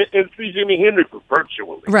and see Jimi Hendrix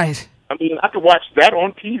virtually? Right. I mean, I could watch that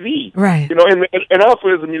on TV. Right. And also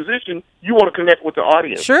as a musician, you want to connect with the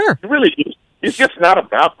audience. Sure. It really is. It's just not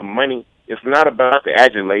about the money. It's not about the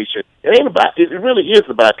adulation. It really is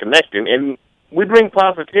about connecting. And we bring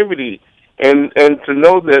positivity, and to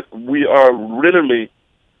know that we are literally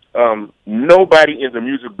nobody in the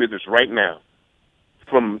music business right now,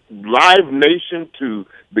 from Live Nation to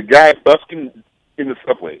the guy busking in the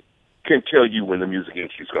subway, can tell you when the music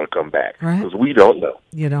industry is going to come back, because we don't know.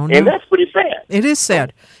 You don't know. And that's pretty sad. It is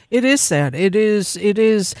sad. It is sad. It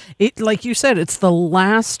is, like you said, it's the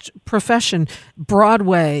last profession.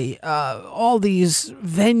 Broadway, all these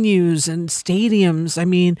venues and stadiums. I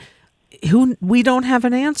mean, we don't have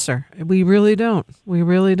an answer. We really don't.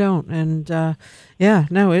 And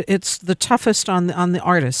it's the toughest on the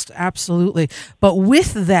artist. Absolutely. But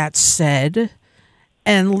with that said,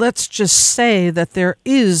 and let's just say that there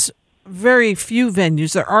are very few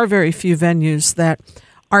venues that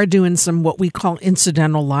are doing some what we call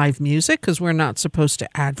incidental live music, because we're not supposed to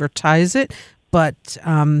advertise it, but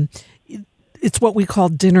it's what we call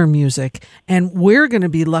dinner music. And we're going to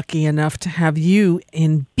be lucky enough to have you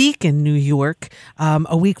in Beacon, New York,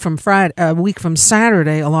 a week from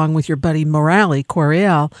Saturday, along with your buddy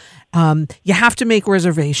Coriel. You have to make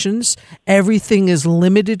reservations. Everything is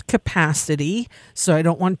limited capacity, so I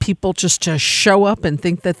don't want people just to show up and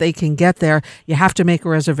think that they can get there. You have to make a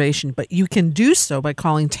reservation, but you can do so by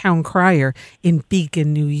calling Town Crier in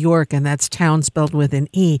Beacon, New York, and that's town spelled with an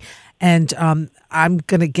E. And I'm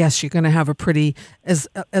going to guess you're going to have a pretty, as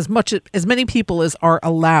many people as are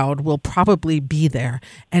allowed will probably be there.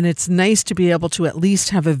 And it's nice to be able to at least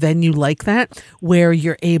have a venue like that where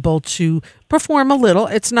you're able to perform a little.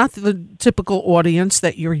 It's not the typical audience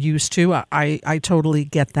that you're used to. I totally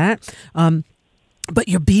get that. But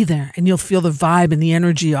you'll be there and you'll feel the vibe and the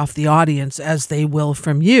energy off the audience as they will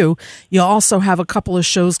from you. You'll also have a couple of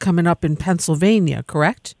shows coming up in Pennsylvania,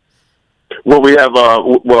 correct? Well, we have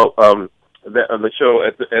the show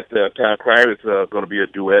at the Town Crier is going to be a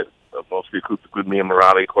duet, mostly acoustic, with me and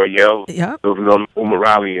Morale Coriel. Yeah. Those who know who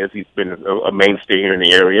Morale is, he's been a mainstay here in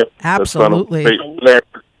the area. Absolutely.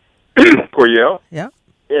 Coriel. Yeah.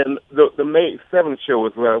 And the May 7th show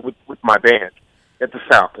is with my band at the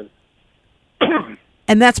Falcon.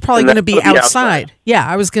 And that's probably going to be outside. Yeah,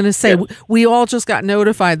 I was going to say, we all just got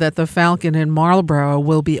notified that the Falcon in Marlborough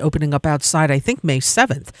will be opening up outside, I think, May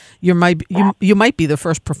 7th. You might be the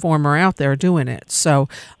first performer out there doing it. So,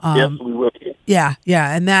 yes, we will. Yeah,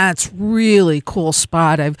 yeah, and that's really cool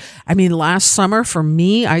spot. I mean, last summer for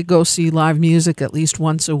me, I go see live music at least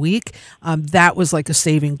once a week. That was like a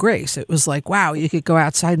saving grace. It was like, wow, you could go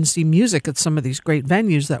outside and see music at some of these great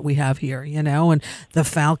venues that we have here, you know. And the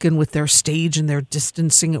Falcon with their stage and their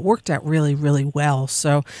distancing, it worked out really, really well.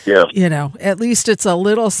 So, Yeah. you know, at least it's a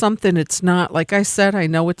little something. It's not, like I said, I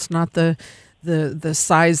know it's not the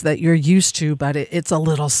size that you're used to, but it's a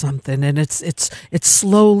little something, and it's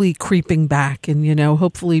slowly creeping back. And you know,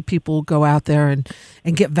 hopefully people will go out there and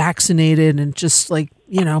get vaccinated and just, like,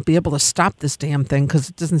 you know, be able to stop this damn thing, because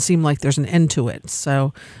it doesn't seem like there's an end to it.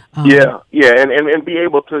 So yeah, and be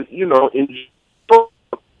able to, you know, enjoy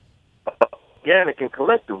organic and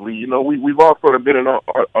collectively. You know, we've all sort of been in our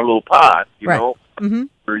little pod, you Right. know. Mhm.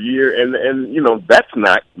 For a year, and you know, that's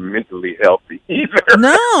not mentally healthy either.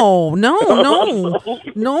 no. We need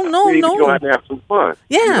to go out and have some fun.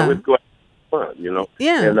 Yeah. You know, let's go out and have fun, you know.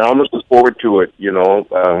 Yeah. And I'm looking forward to it, you know.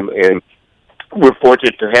 And we're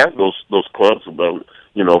fortunate to have those clubs.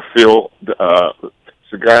 You know, Phil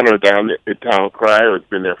Sagano down at Town Crier has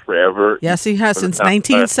been there forever. Yes, he has since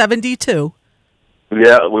 1972.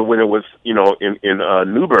 Yeah, when it was, you know, in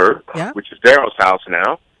Newburgh, Yeah. which is Daryl's house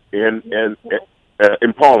now, and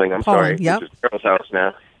in Pauling, Yep. which is Daryl's house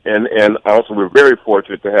now, and also we're very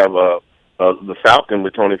fortunate to have the Falcon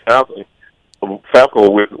with Tony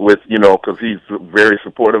Falco with you know, because he's very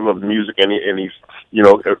supportive of music, and he's, you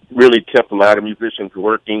know, really kept a lot of musicians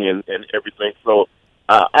working and everything. So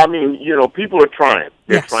I mean, you know, people are trying.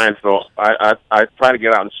 They're Yes. trying. So I try to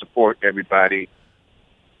get out and support everybody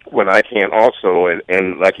when I can also,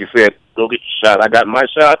 and like you said, go get your shot. I got my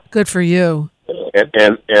shot, Good for you. and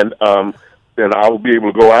then I will be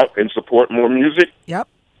able to go out and support more music. Yep.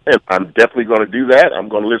 And I'm definitely going to do that. I'm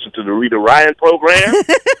going to listen to the Rita Ryan program.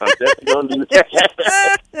 I'm definitely going to do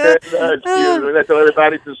that. I tell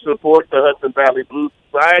everybody to support the Hudson Valley Blues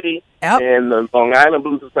Society Yep. and the Long Island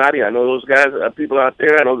Blues Society. I know those guys, people out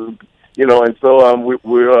there. I know, you know, and so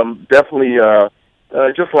we're definitely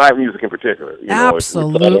just live music in particular. You know,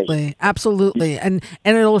 Absolutely. And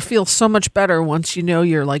it'll feel so much better once you know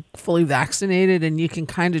you're, like, fully vaccinated, and you can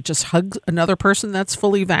kind of just hug another person that's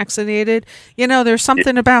fully vaccinated. You know, there's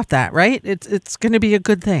something about that, right? It's going to be a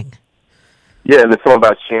good thing. Yeah, and it's all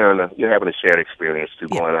about sharing. You're having a shared experience too,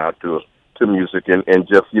 going out to music, and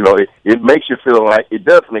just, you know, it makes you feel like, it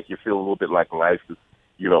does make you feel a little bit like life is,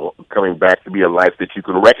 you know, coming back to be a life that you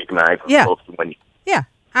can recognize. Yeah. As opposed to when you, Yeah,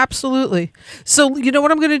 absolutely. So, you know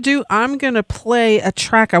what I'm going to do? I'm going to play a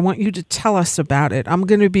track. I want you to tell us about it. I'm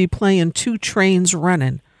going to be playing Two Trains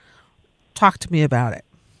Running. Talk to me about it.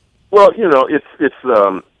 well, you know,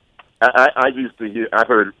 I used to hear, I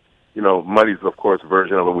heard, you know, Muddy's, of course,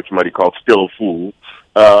 version of it, which Muddy called Still a Fool.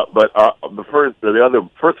 But the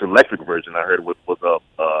first electric version I heard was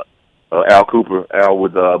Al Cooper,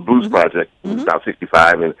 with Blues Project, South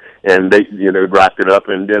 65, and they, you know, rocked it up,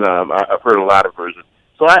 and then I've heard a lot of versions.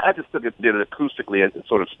 So I just did it acoustically and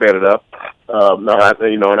sort of sped it up.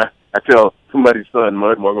 You know, and I tell somebody's son,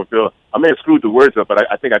 Morgan Phil, I may have screwed the words up, but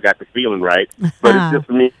I think I got the feeling right. But it's just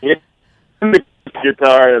me, the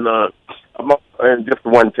guitar, and just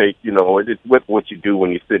one take, you know, it's with what you do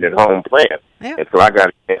when you sit at home playing. Yeah. And so I got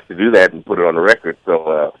a chance to do that and put it on the record.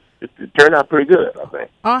 So it turned out pretty good, I think.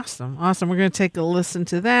 Awesome. We're going to take a listen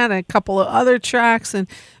to that, and a couple of other tracks. And,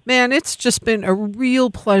 man, it's just been a real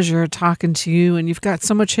pleasure talking to you, and you've got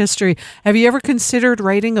so much history. Have you ever considered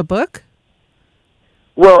writing a book?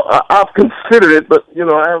 Well, I've considered it, but, you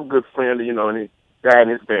know, I have a good friend, you know, and the guy in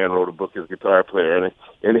his band wrote a book as a guitar player,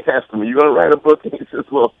 and he asked me, you going to write a book? And he says,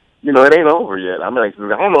 well, you know, it ain't over yet. I'm like, I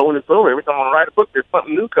don't know when it's over. Every time I write a book, there's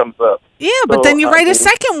something new comes up. Yeah, but So, then you write a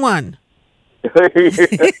second one. That's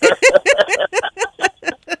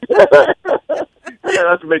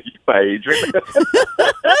make you my age.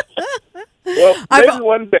 Well, maybe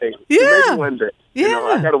one day. Yeah. Maybe one day. You know,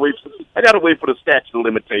 Yeah. I gotta wait for the statute of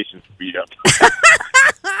limitations to be up.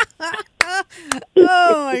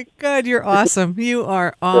 Oh, my God, you're awesome. You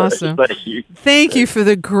are awesome. Thank you. Thank you for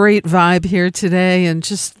the great vibe here today, and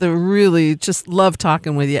just love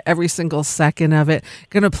talking with you every single second of it.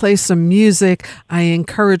 Going to play some music. I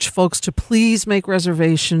encourage folks to please make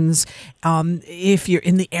reservations. If you're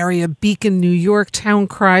in the area, Beacon, New York, Town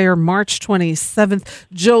Crier, March 27th,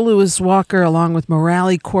 Joe Louis Walker along with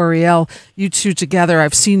Morale Coriel. You two together,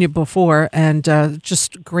 I've seen you before, and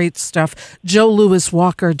just great stuff.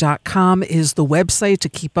 JoeLouisWalker.com is the website to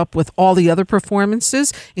keep up with all the other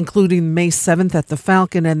performances, including May 7th at the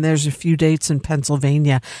Falcon, and there's a few dates in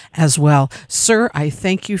Pennsylvania as well. Sir, I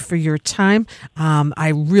thank you for your time. I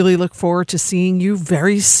really look forward to seeing you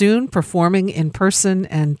very soon performing in person,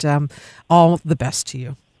 and all the best to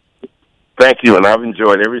you. Thank you, and I've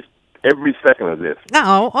enjoyed every second of this.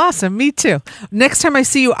 Oh, awesome. Me too. Next time I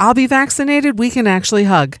see you, I'll be vaccinated. We can actually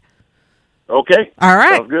hug. Okay. All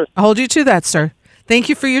right. Sounds good. I'll hold you to that, sir. Thank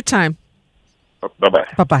you for your time.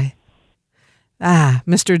 Bye-bye. Bye-bye.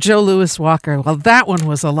 Mr. Joe Louis Walker. Well, that one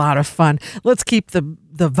was a lot of fun. Let's keep the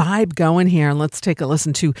vibe going here, and let's take a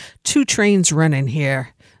listen to Two Trains Running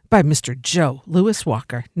here by Mr. Joe Louis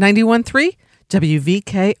Walker. 91.3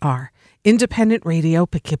 WVKR, Independent Radio,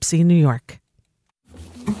 Poughkeepsie, New York.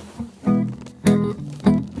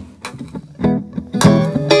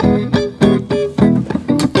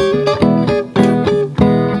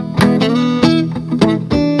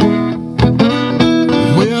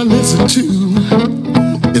 Well, listen to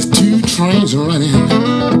it's two trains running,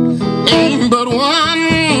 ain't but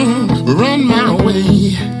one run my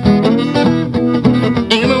way.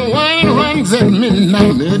 Ain't no one runs at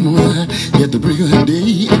midnight, and one at the break of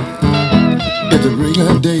day. At the break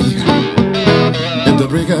of day. At the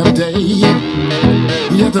break of day.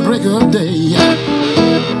 At the break of day.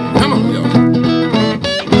 Come on, y'all.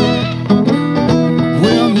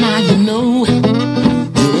 Well, now you know it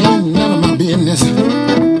ain't none of my business.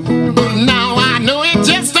 But now I know it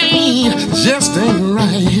just ain't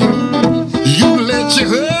right. You let your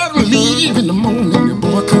husband leave in the morning, your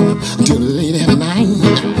boy come till late at night.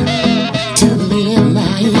 Till late at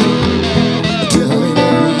night. Till late at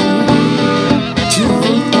night. Till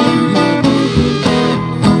late at night.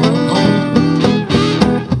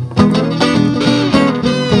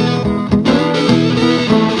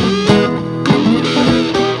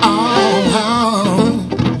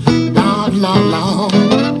 Lord, Lord, Lord.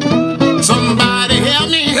 Somebody help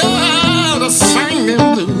me how to sing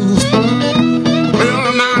them blues.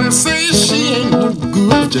 Well, now they say she ain't no good,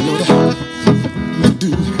 but you know that you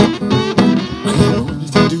do. I know what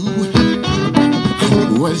you do. I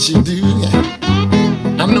know what she do.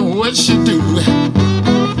 I know what she do.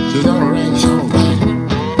 She's alright, she's alright.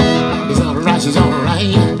 She's alright, she's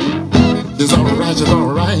alright. She's alright, she's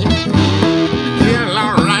alright. Yeah,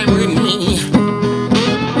 alright with me.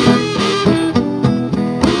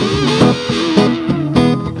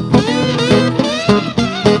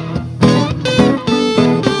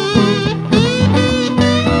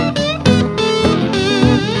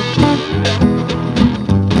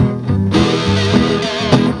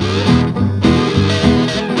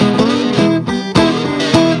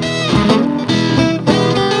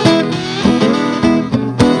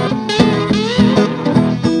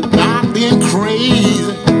 I've been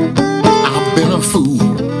crazy. I've been a fool.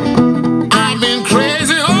 I've been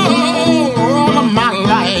crazy all of my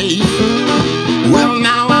life. Well,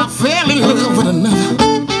 now I fell in love with another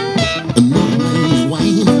man's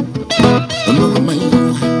wife. Another man's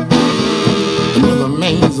wife. Another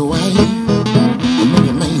man's wife.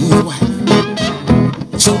 Another man's wife.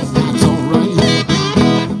 So it's alright.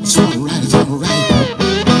 It's alright. It's alright.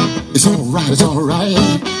 It's alright. It's alright.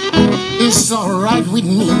 It's alright with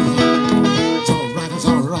me. It's alright, it's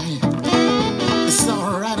alright. It's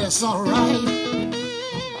alright, it's alright.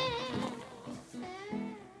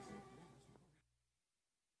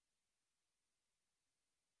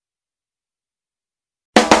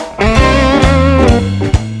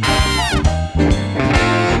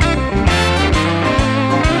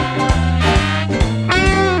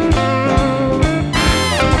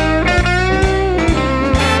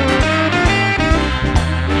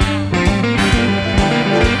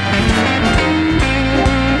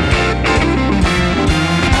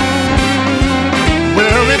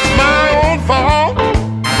 Well, it's my own fault,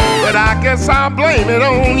 but I guess I'll blame it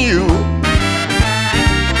on you.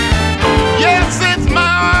 Yes, it's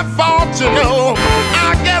my fault, you know.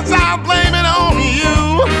 I guess I'll blame it on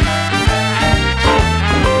you.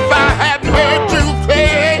 If I hadn't heard you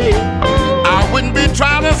play, I wouldn't be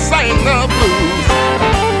trying to sing the blues.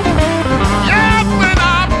 Yes, when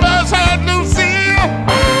I first heard Lucille,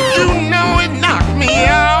 you know it knocked me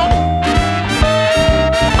out.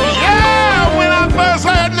 Yeah, when I first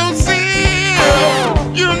heard Lucille,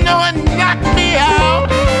 you know it knocked me out.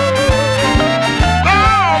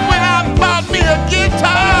 Oh, when I bought me a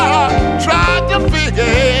guitar, tried to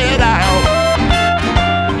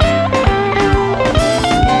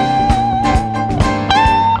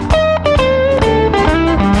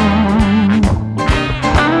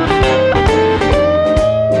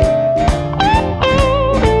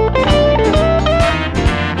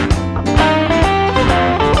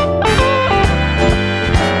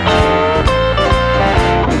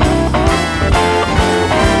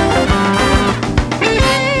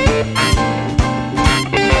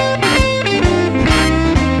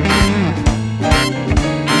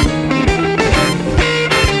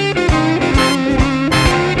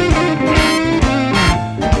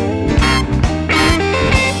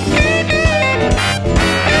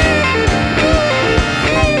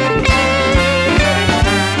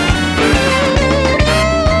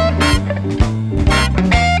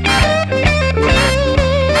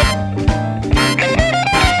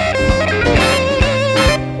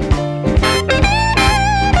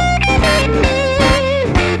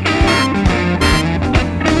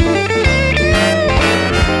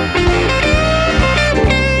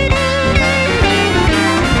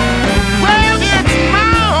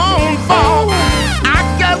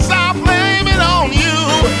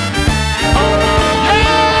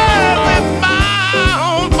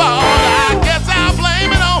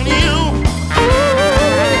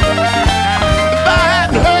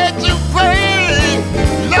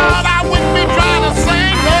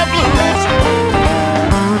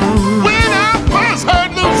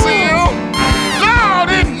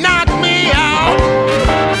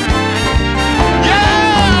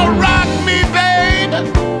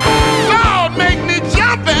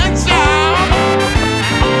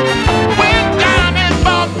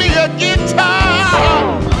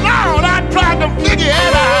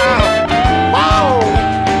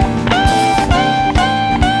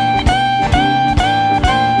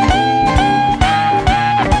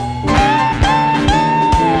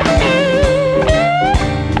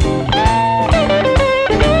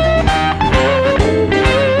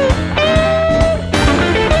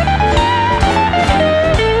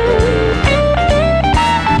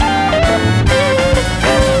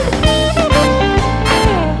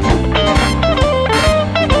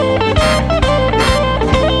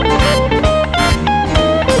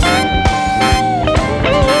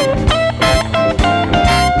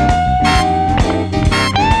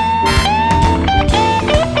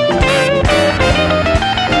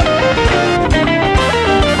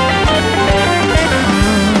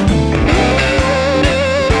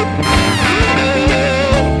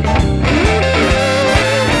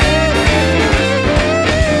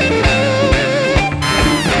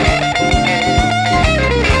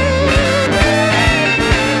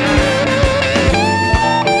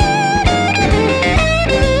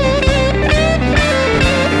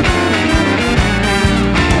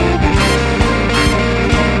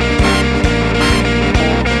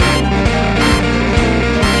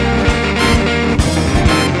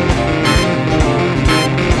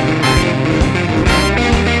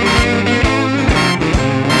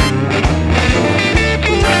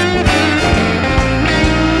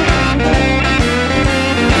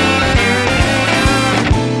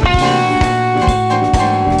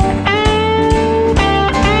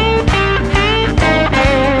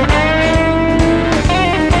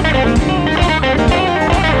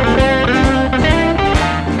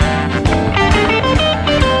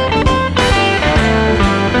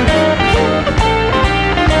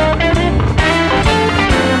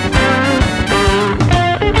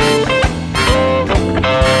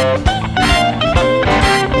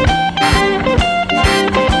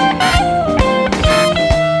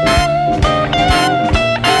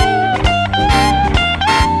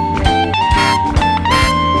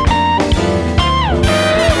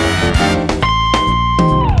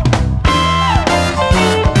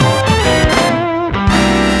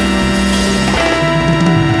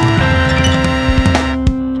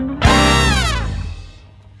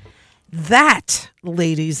that,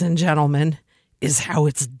 ladies and gentlemen, is how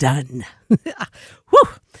it's done. Whew.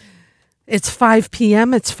 It's 5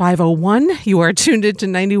 p.m. It's 5:01. You are tuned into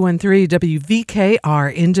 91.3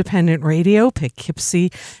 WVKR Independent Radio,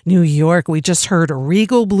 Poughkeepsie, New York. We just heard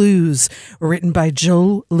Regal Blues, written by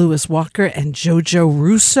Joe Louis Walker and JoJo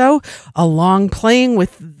Russo, along playing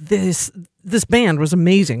with this band was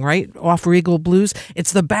amazing, right? Off Regal Blues.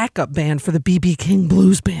 It's the backup band for the B.B. King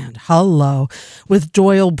Blues Band. Hello. With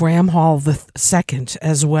Doyle Bramhall II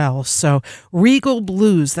as well. So Regal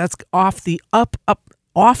Blues, that's off the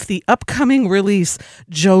upcoming release,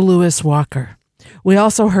 Joe Louis Walker. We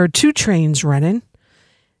also heard Two Trains Running,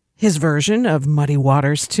 his version of Muddy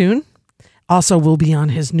Waters tune. Also will be on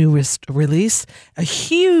his newest release. A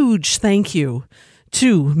huge thank you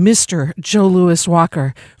to Mr. Joe Louis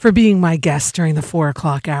Walker for being my guest during the 4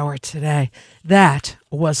 o'clock hour today. That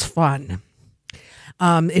was fun.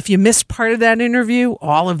 If you missed part of that interview,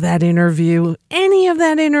 all of that interview, any of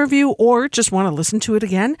that interview, or just want to listen to it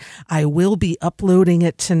again, I will be uploading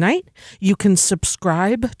it tonight. You can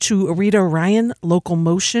subscribe to Rita Ryan Local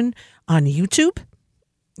Motion on YouTube.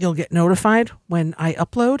 You'll get notified when I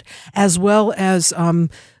upload, as well as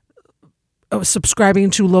subscribing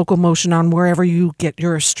to Local Motion on wherever you get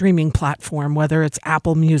your streaming platform, whether it's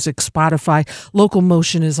Apple Music, Spotify. Local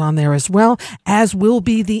Motion is on there as well, as will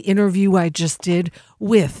be the interview I just did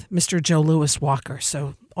with Mr. Joe Louis Walker.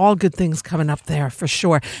 So all good things coming up there for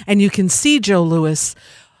sure. And you can see Joe Louis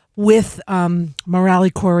with Morale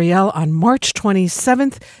Coriel on March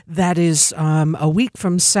 27th. That is a week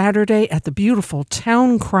from Saturday at the beautiful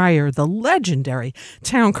Town Crier, the legendary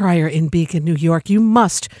Town Crier in Beacon, New York. You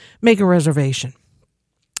must make a reservation.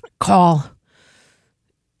 Call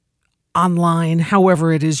online,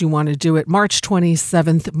 however it is you want to do it. March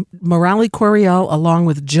 27th, Morale Coriel along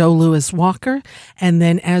with Joe Louis Walker. And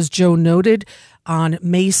then, as Joe noted, on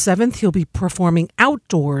May 7th, he'll be performing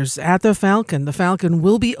outdoors at the Falcon. The Falcon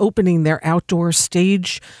will be opening their outdoor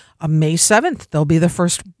stage on May 7th. They'll be the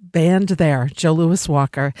first band there, Joe Louis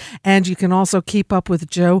Walker. And you can also keep up with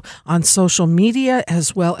Joe on social media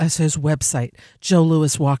as well as his website,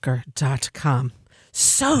 joelouiswalker.com.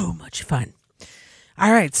 So much fun.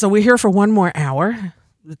 All right, so we're here for one more hour.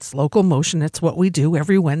 It's Local Motion. It's what we do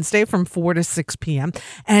every Wednesday from 4 to 6 p.m.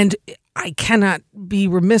 And I cannot be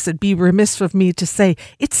remiss. It'd be remiss of me to say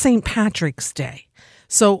it's St. Patrick's Day.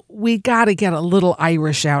 So we got to get a little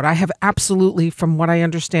Irish out. I have absolutely, from what I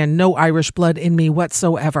understand, no Irish blood in me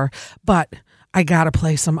whatsoever. But I got to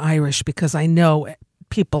play some Irish because I know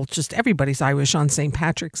people, just everybody's Irish on St.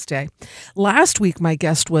 Patrick's Day. Last week, my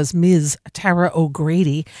guest was Ms. Tara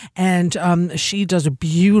O'Grady, and she does a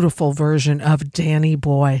beautiful version of Danny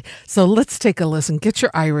Boy. So let's take a listen. Get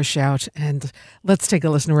your Irish out, and let's take a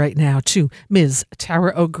listen right now to Ms.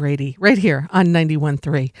 Tara O'Grady, right here on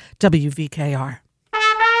 91.3 WVKR.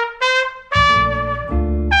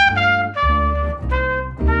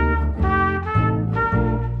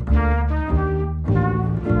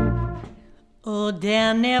 Oh,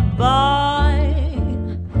 Danny boy,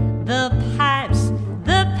 the pipes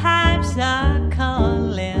are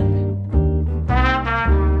calling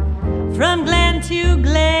from glen to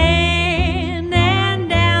glen and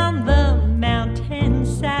down the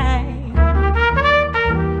mountainside.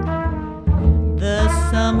 The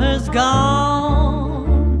summer's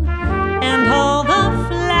gone and all the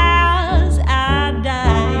flowers are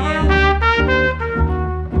dying.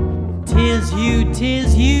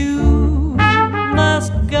 'Tis you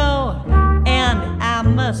must go and I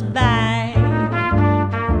must buy.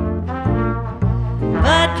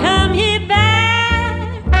 But come ye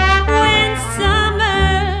back when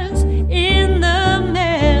summer's in the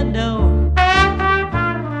meadow,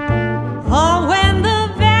 or when the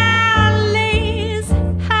valley's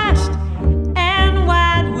hushed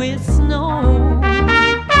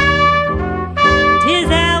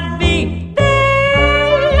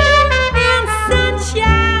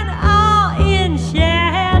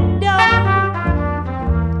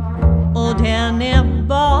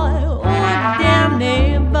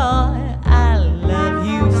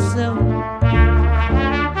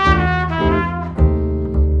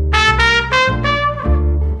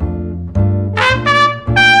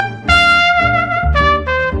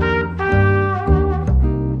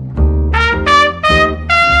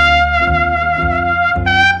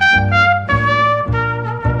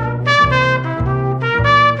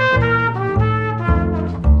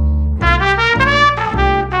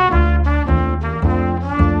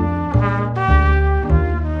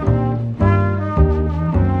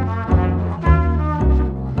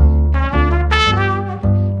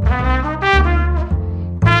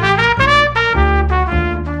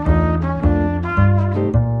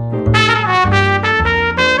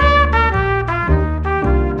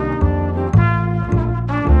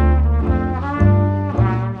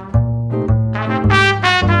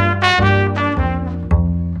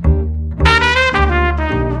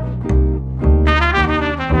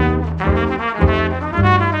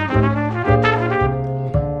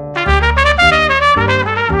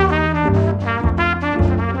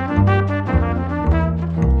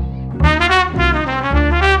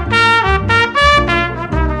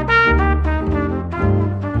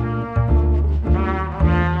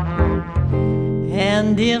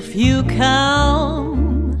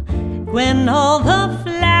come when all the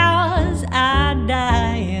flowers are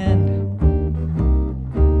dying,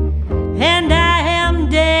 and I am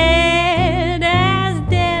dead as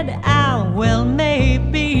dead I well may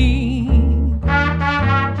be.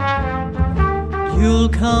 You'll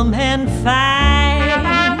come and find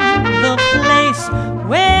the place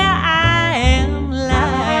where I am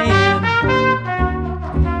lying,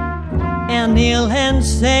 and kneel and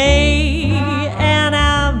say an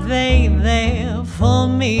Ave there for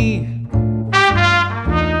me,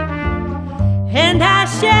 and I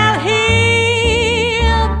shall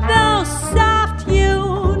hear those soft you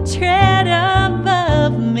tread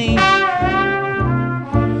above me,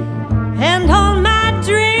 and all my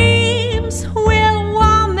dreams will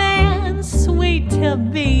warm and sweet to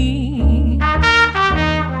be.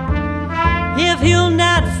 If you'll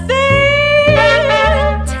not fail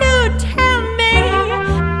to tell me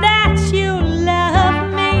that you love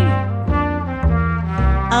me,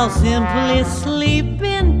 I'll simply sleep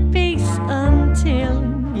in peace until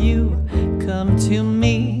you come to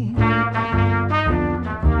me.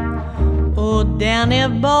 Oh, Danny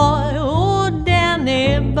boy, oh,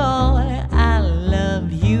 Danny boy, I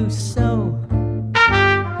love you so.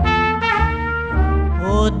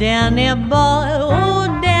 Oh, Danny boy, oh,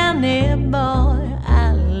 Danny boy,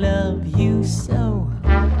 I love you so.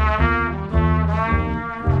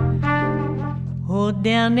 Oh,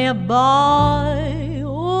 Danny boy,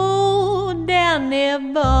 oh, Danny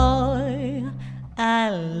boy, I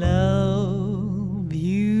love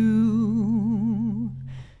you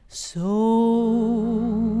so.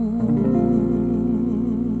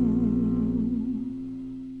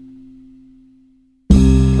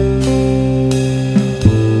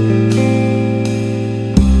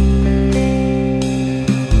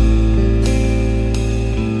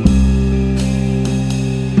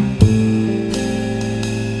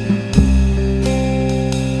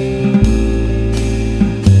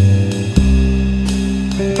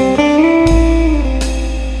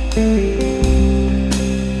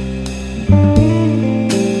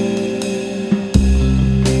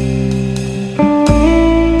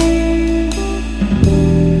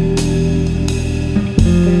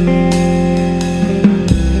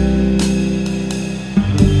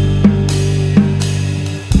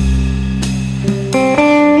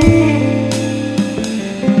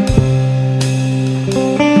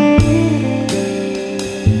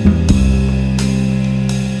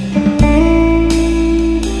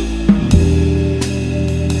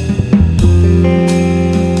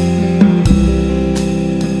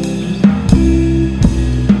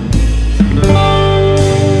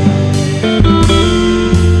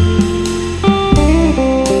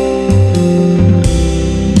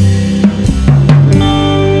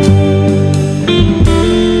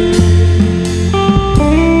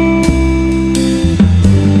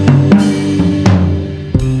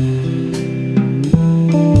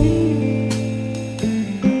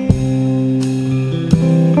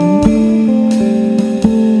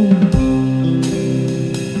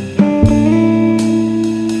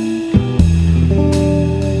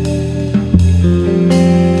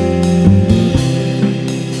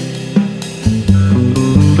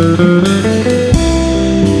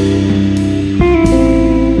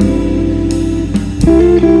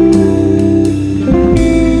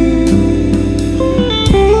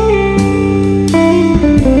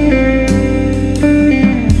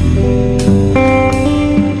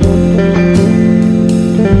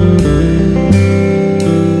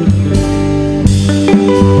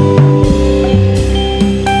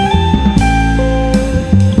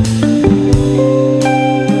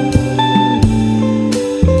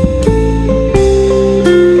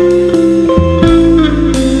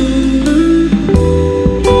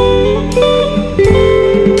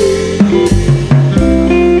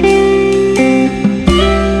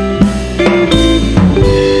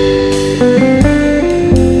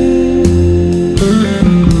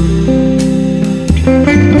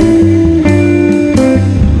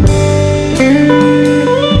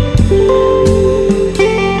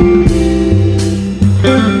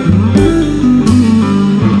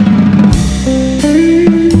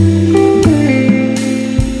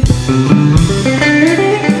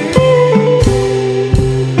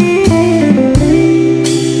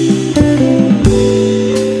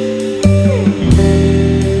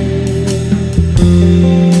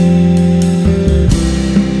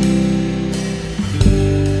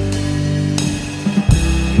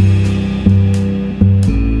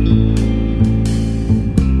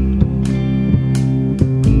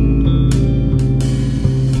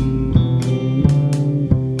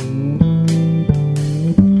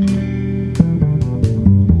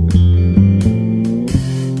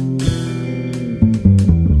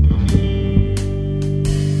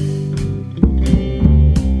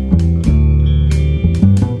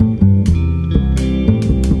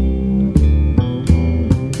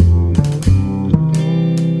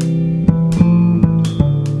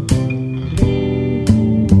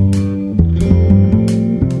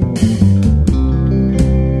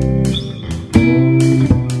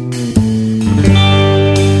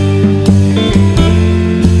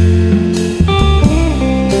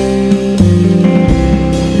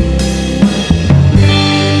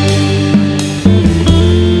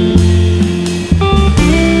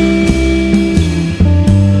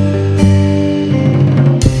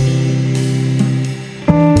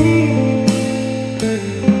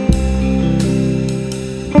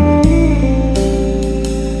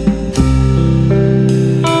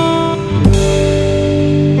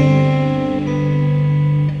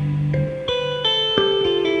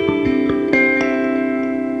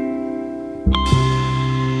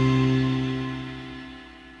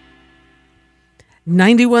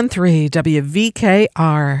 91.3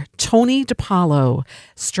 WVKR, Tony DiPaolo.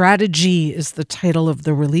 Strategy is the title of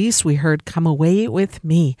the release. We heard Come Away With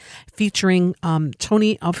Me, featuring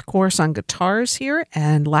Tony, of course, on guitars here,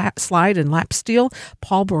 and slide and lap steel,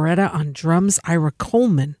 Paul Beretta on drums, Ira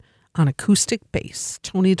Coleman on acoustic bass.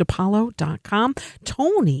 TonyDiPaolo.com.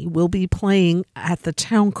 Tony will be playing at the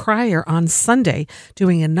Town Crier on Sunday,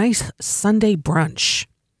 doing a nice Sunday brunch.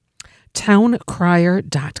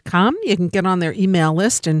 towncrier.com. You can get on their email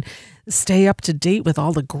list and stay up to date with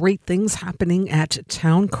all the great things happening at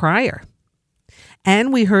Town Crier.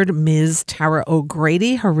 And we heard Ms. Tara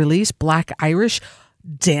O'Grady, her release, Black Irish,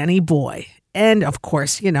 Danny Boy. And of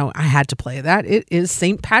course, you know, I had to play that. It is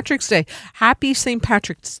St. Patrick's Day. Happy St.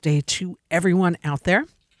 Patrick's Day to everyone out there.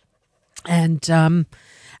 And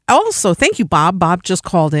also, thank you, Bob. Bob just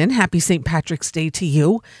called in. Happy St. Patrick's Day to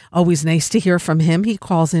you. Always nice to hear from him. He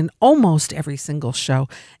calls in almost every single show,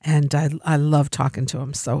 and I love talking to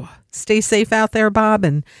him. So stay safe out there, Bob,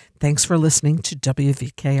 and thanks for listening to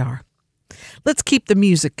WVKR. Let's keep the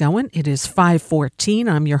music going. It is 5:14.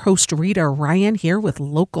 I'm your host, Rita Ryan, here with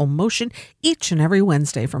Local Motion each and every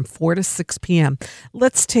Wednesday from 4 to 6 p.m.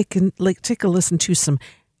 Let's take a listen to some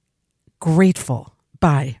Grateful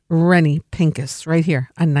by Rennie Pincus right here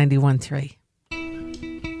on 91.3.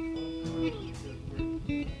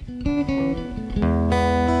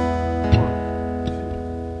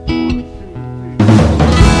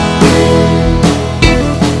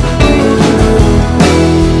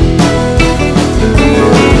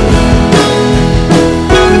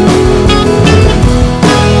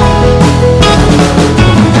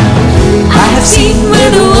 I have seen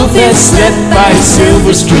where the wolf has slept by a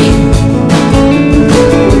silver stream.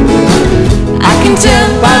 I can tell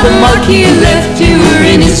by the mark he left you were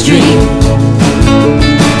in his dream.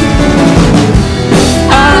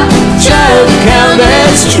 I tried to count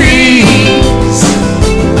as trees.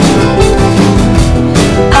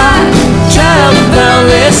 I tried to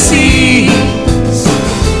boundless seas.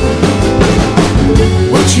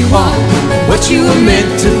 What you are, what you were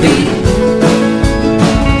meant to be,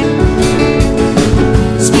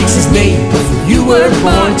 speaks his name, for you were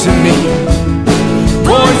born to me.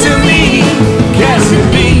 Born to me,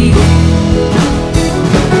 Cassidy.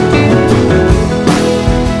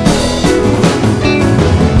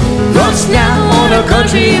 Lost now on a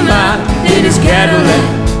country mile in his Cadillac.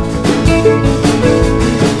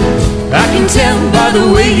 I can tell by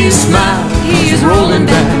the way you smile, he is rolling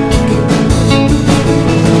back.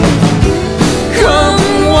 Come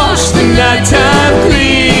wash the nighttime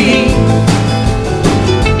clean.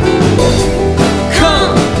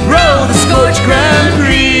 Come roll the scorched Grand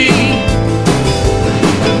Prix.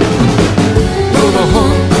 Roll the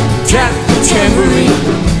horn, tap the tambourine.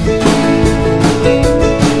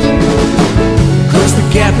 Close the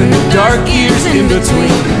gap in the dark years in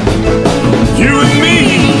between you and me,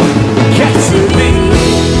 Cassidy.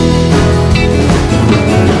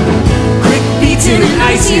 Quick beats in an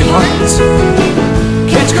icy heart.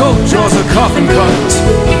 Catch cold, draws a coffin cart.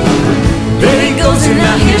 There he goes and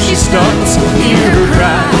now here she starts. Hear her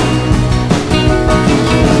cry.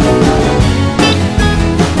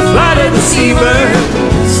 Fly to the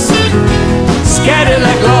seabirds, scatter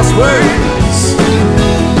like lost words.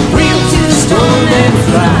 Wheel to the storm and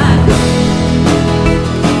fly.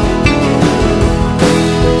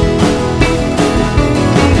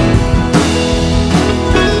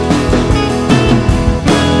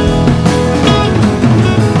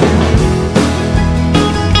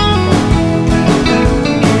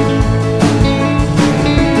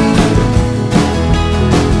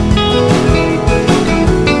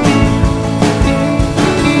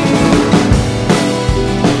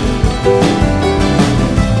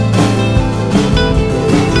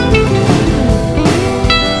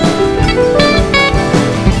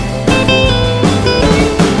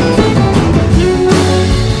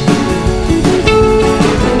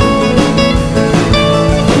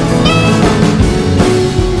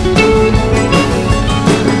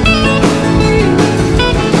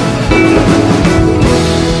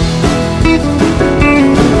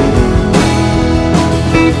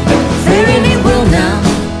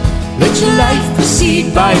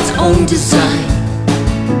 By its own design.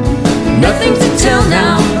 Nothing to tell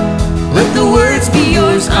now. Let the words be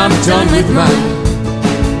yours. I'm done with mine.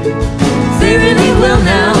 Fare thee well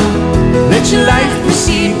now. Let your life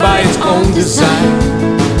proceed by its own design.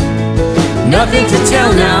 Nothing to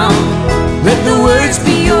tell now. Let the words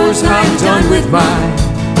be yours. I'm done with mine.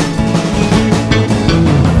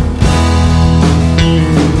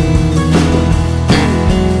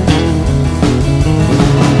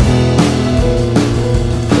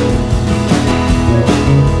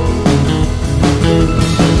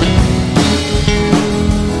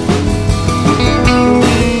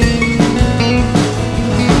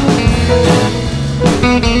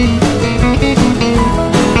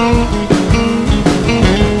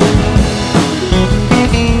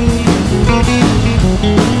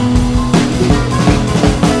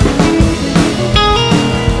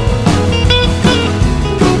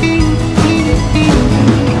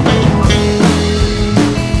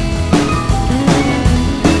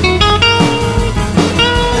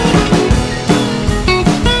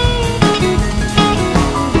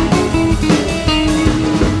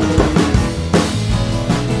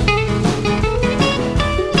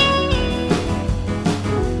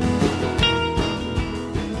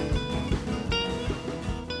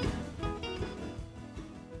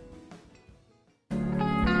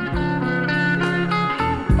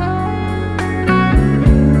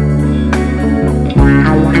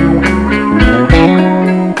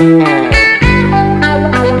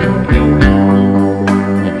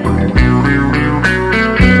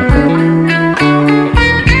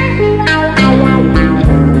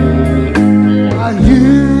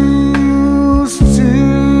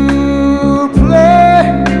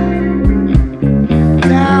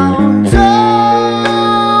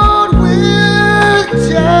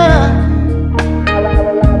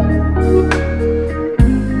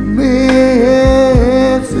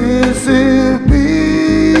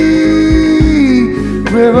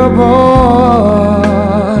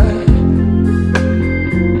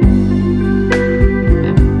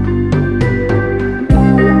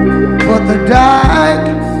 dike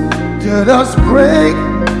to the spring,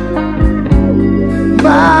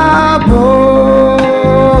 my boy.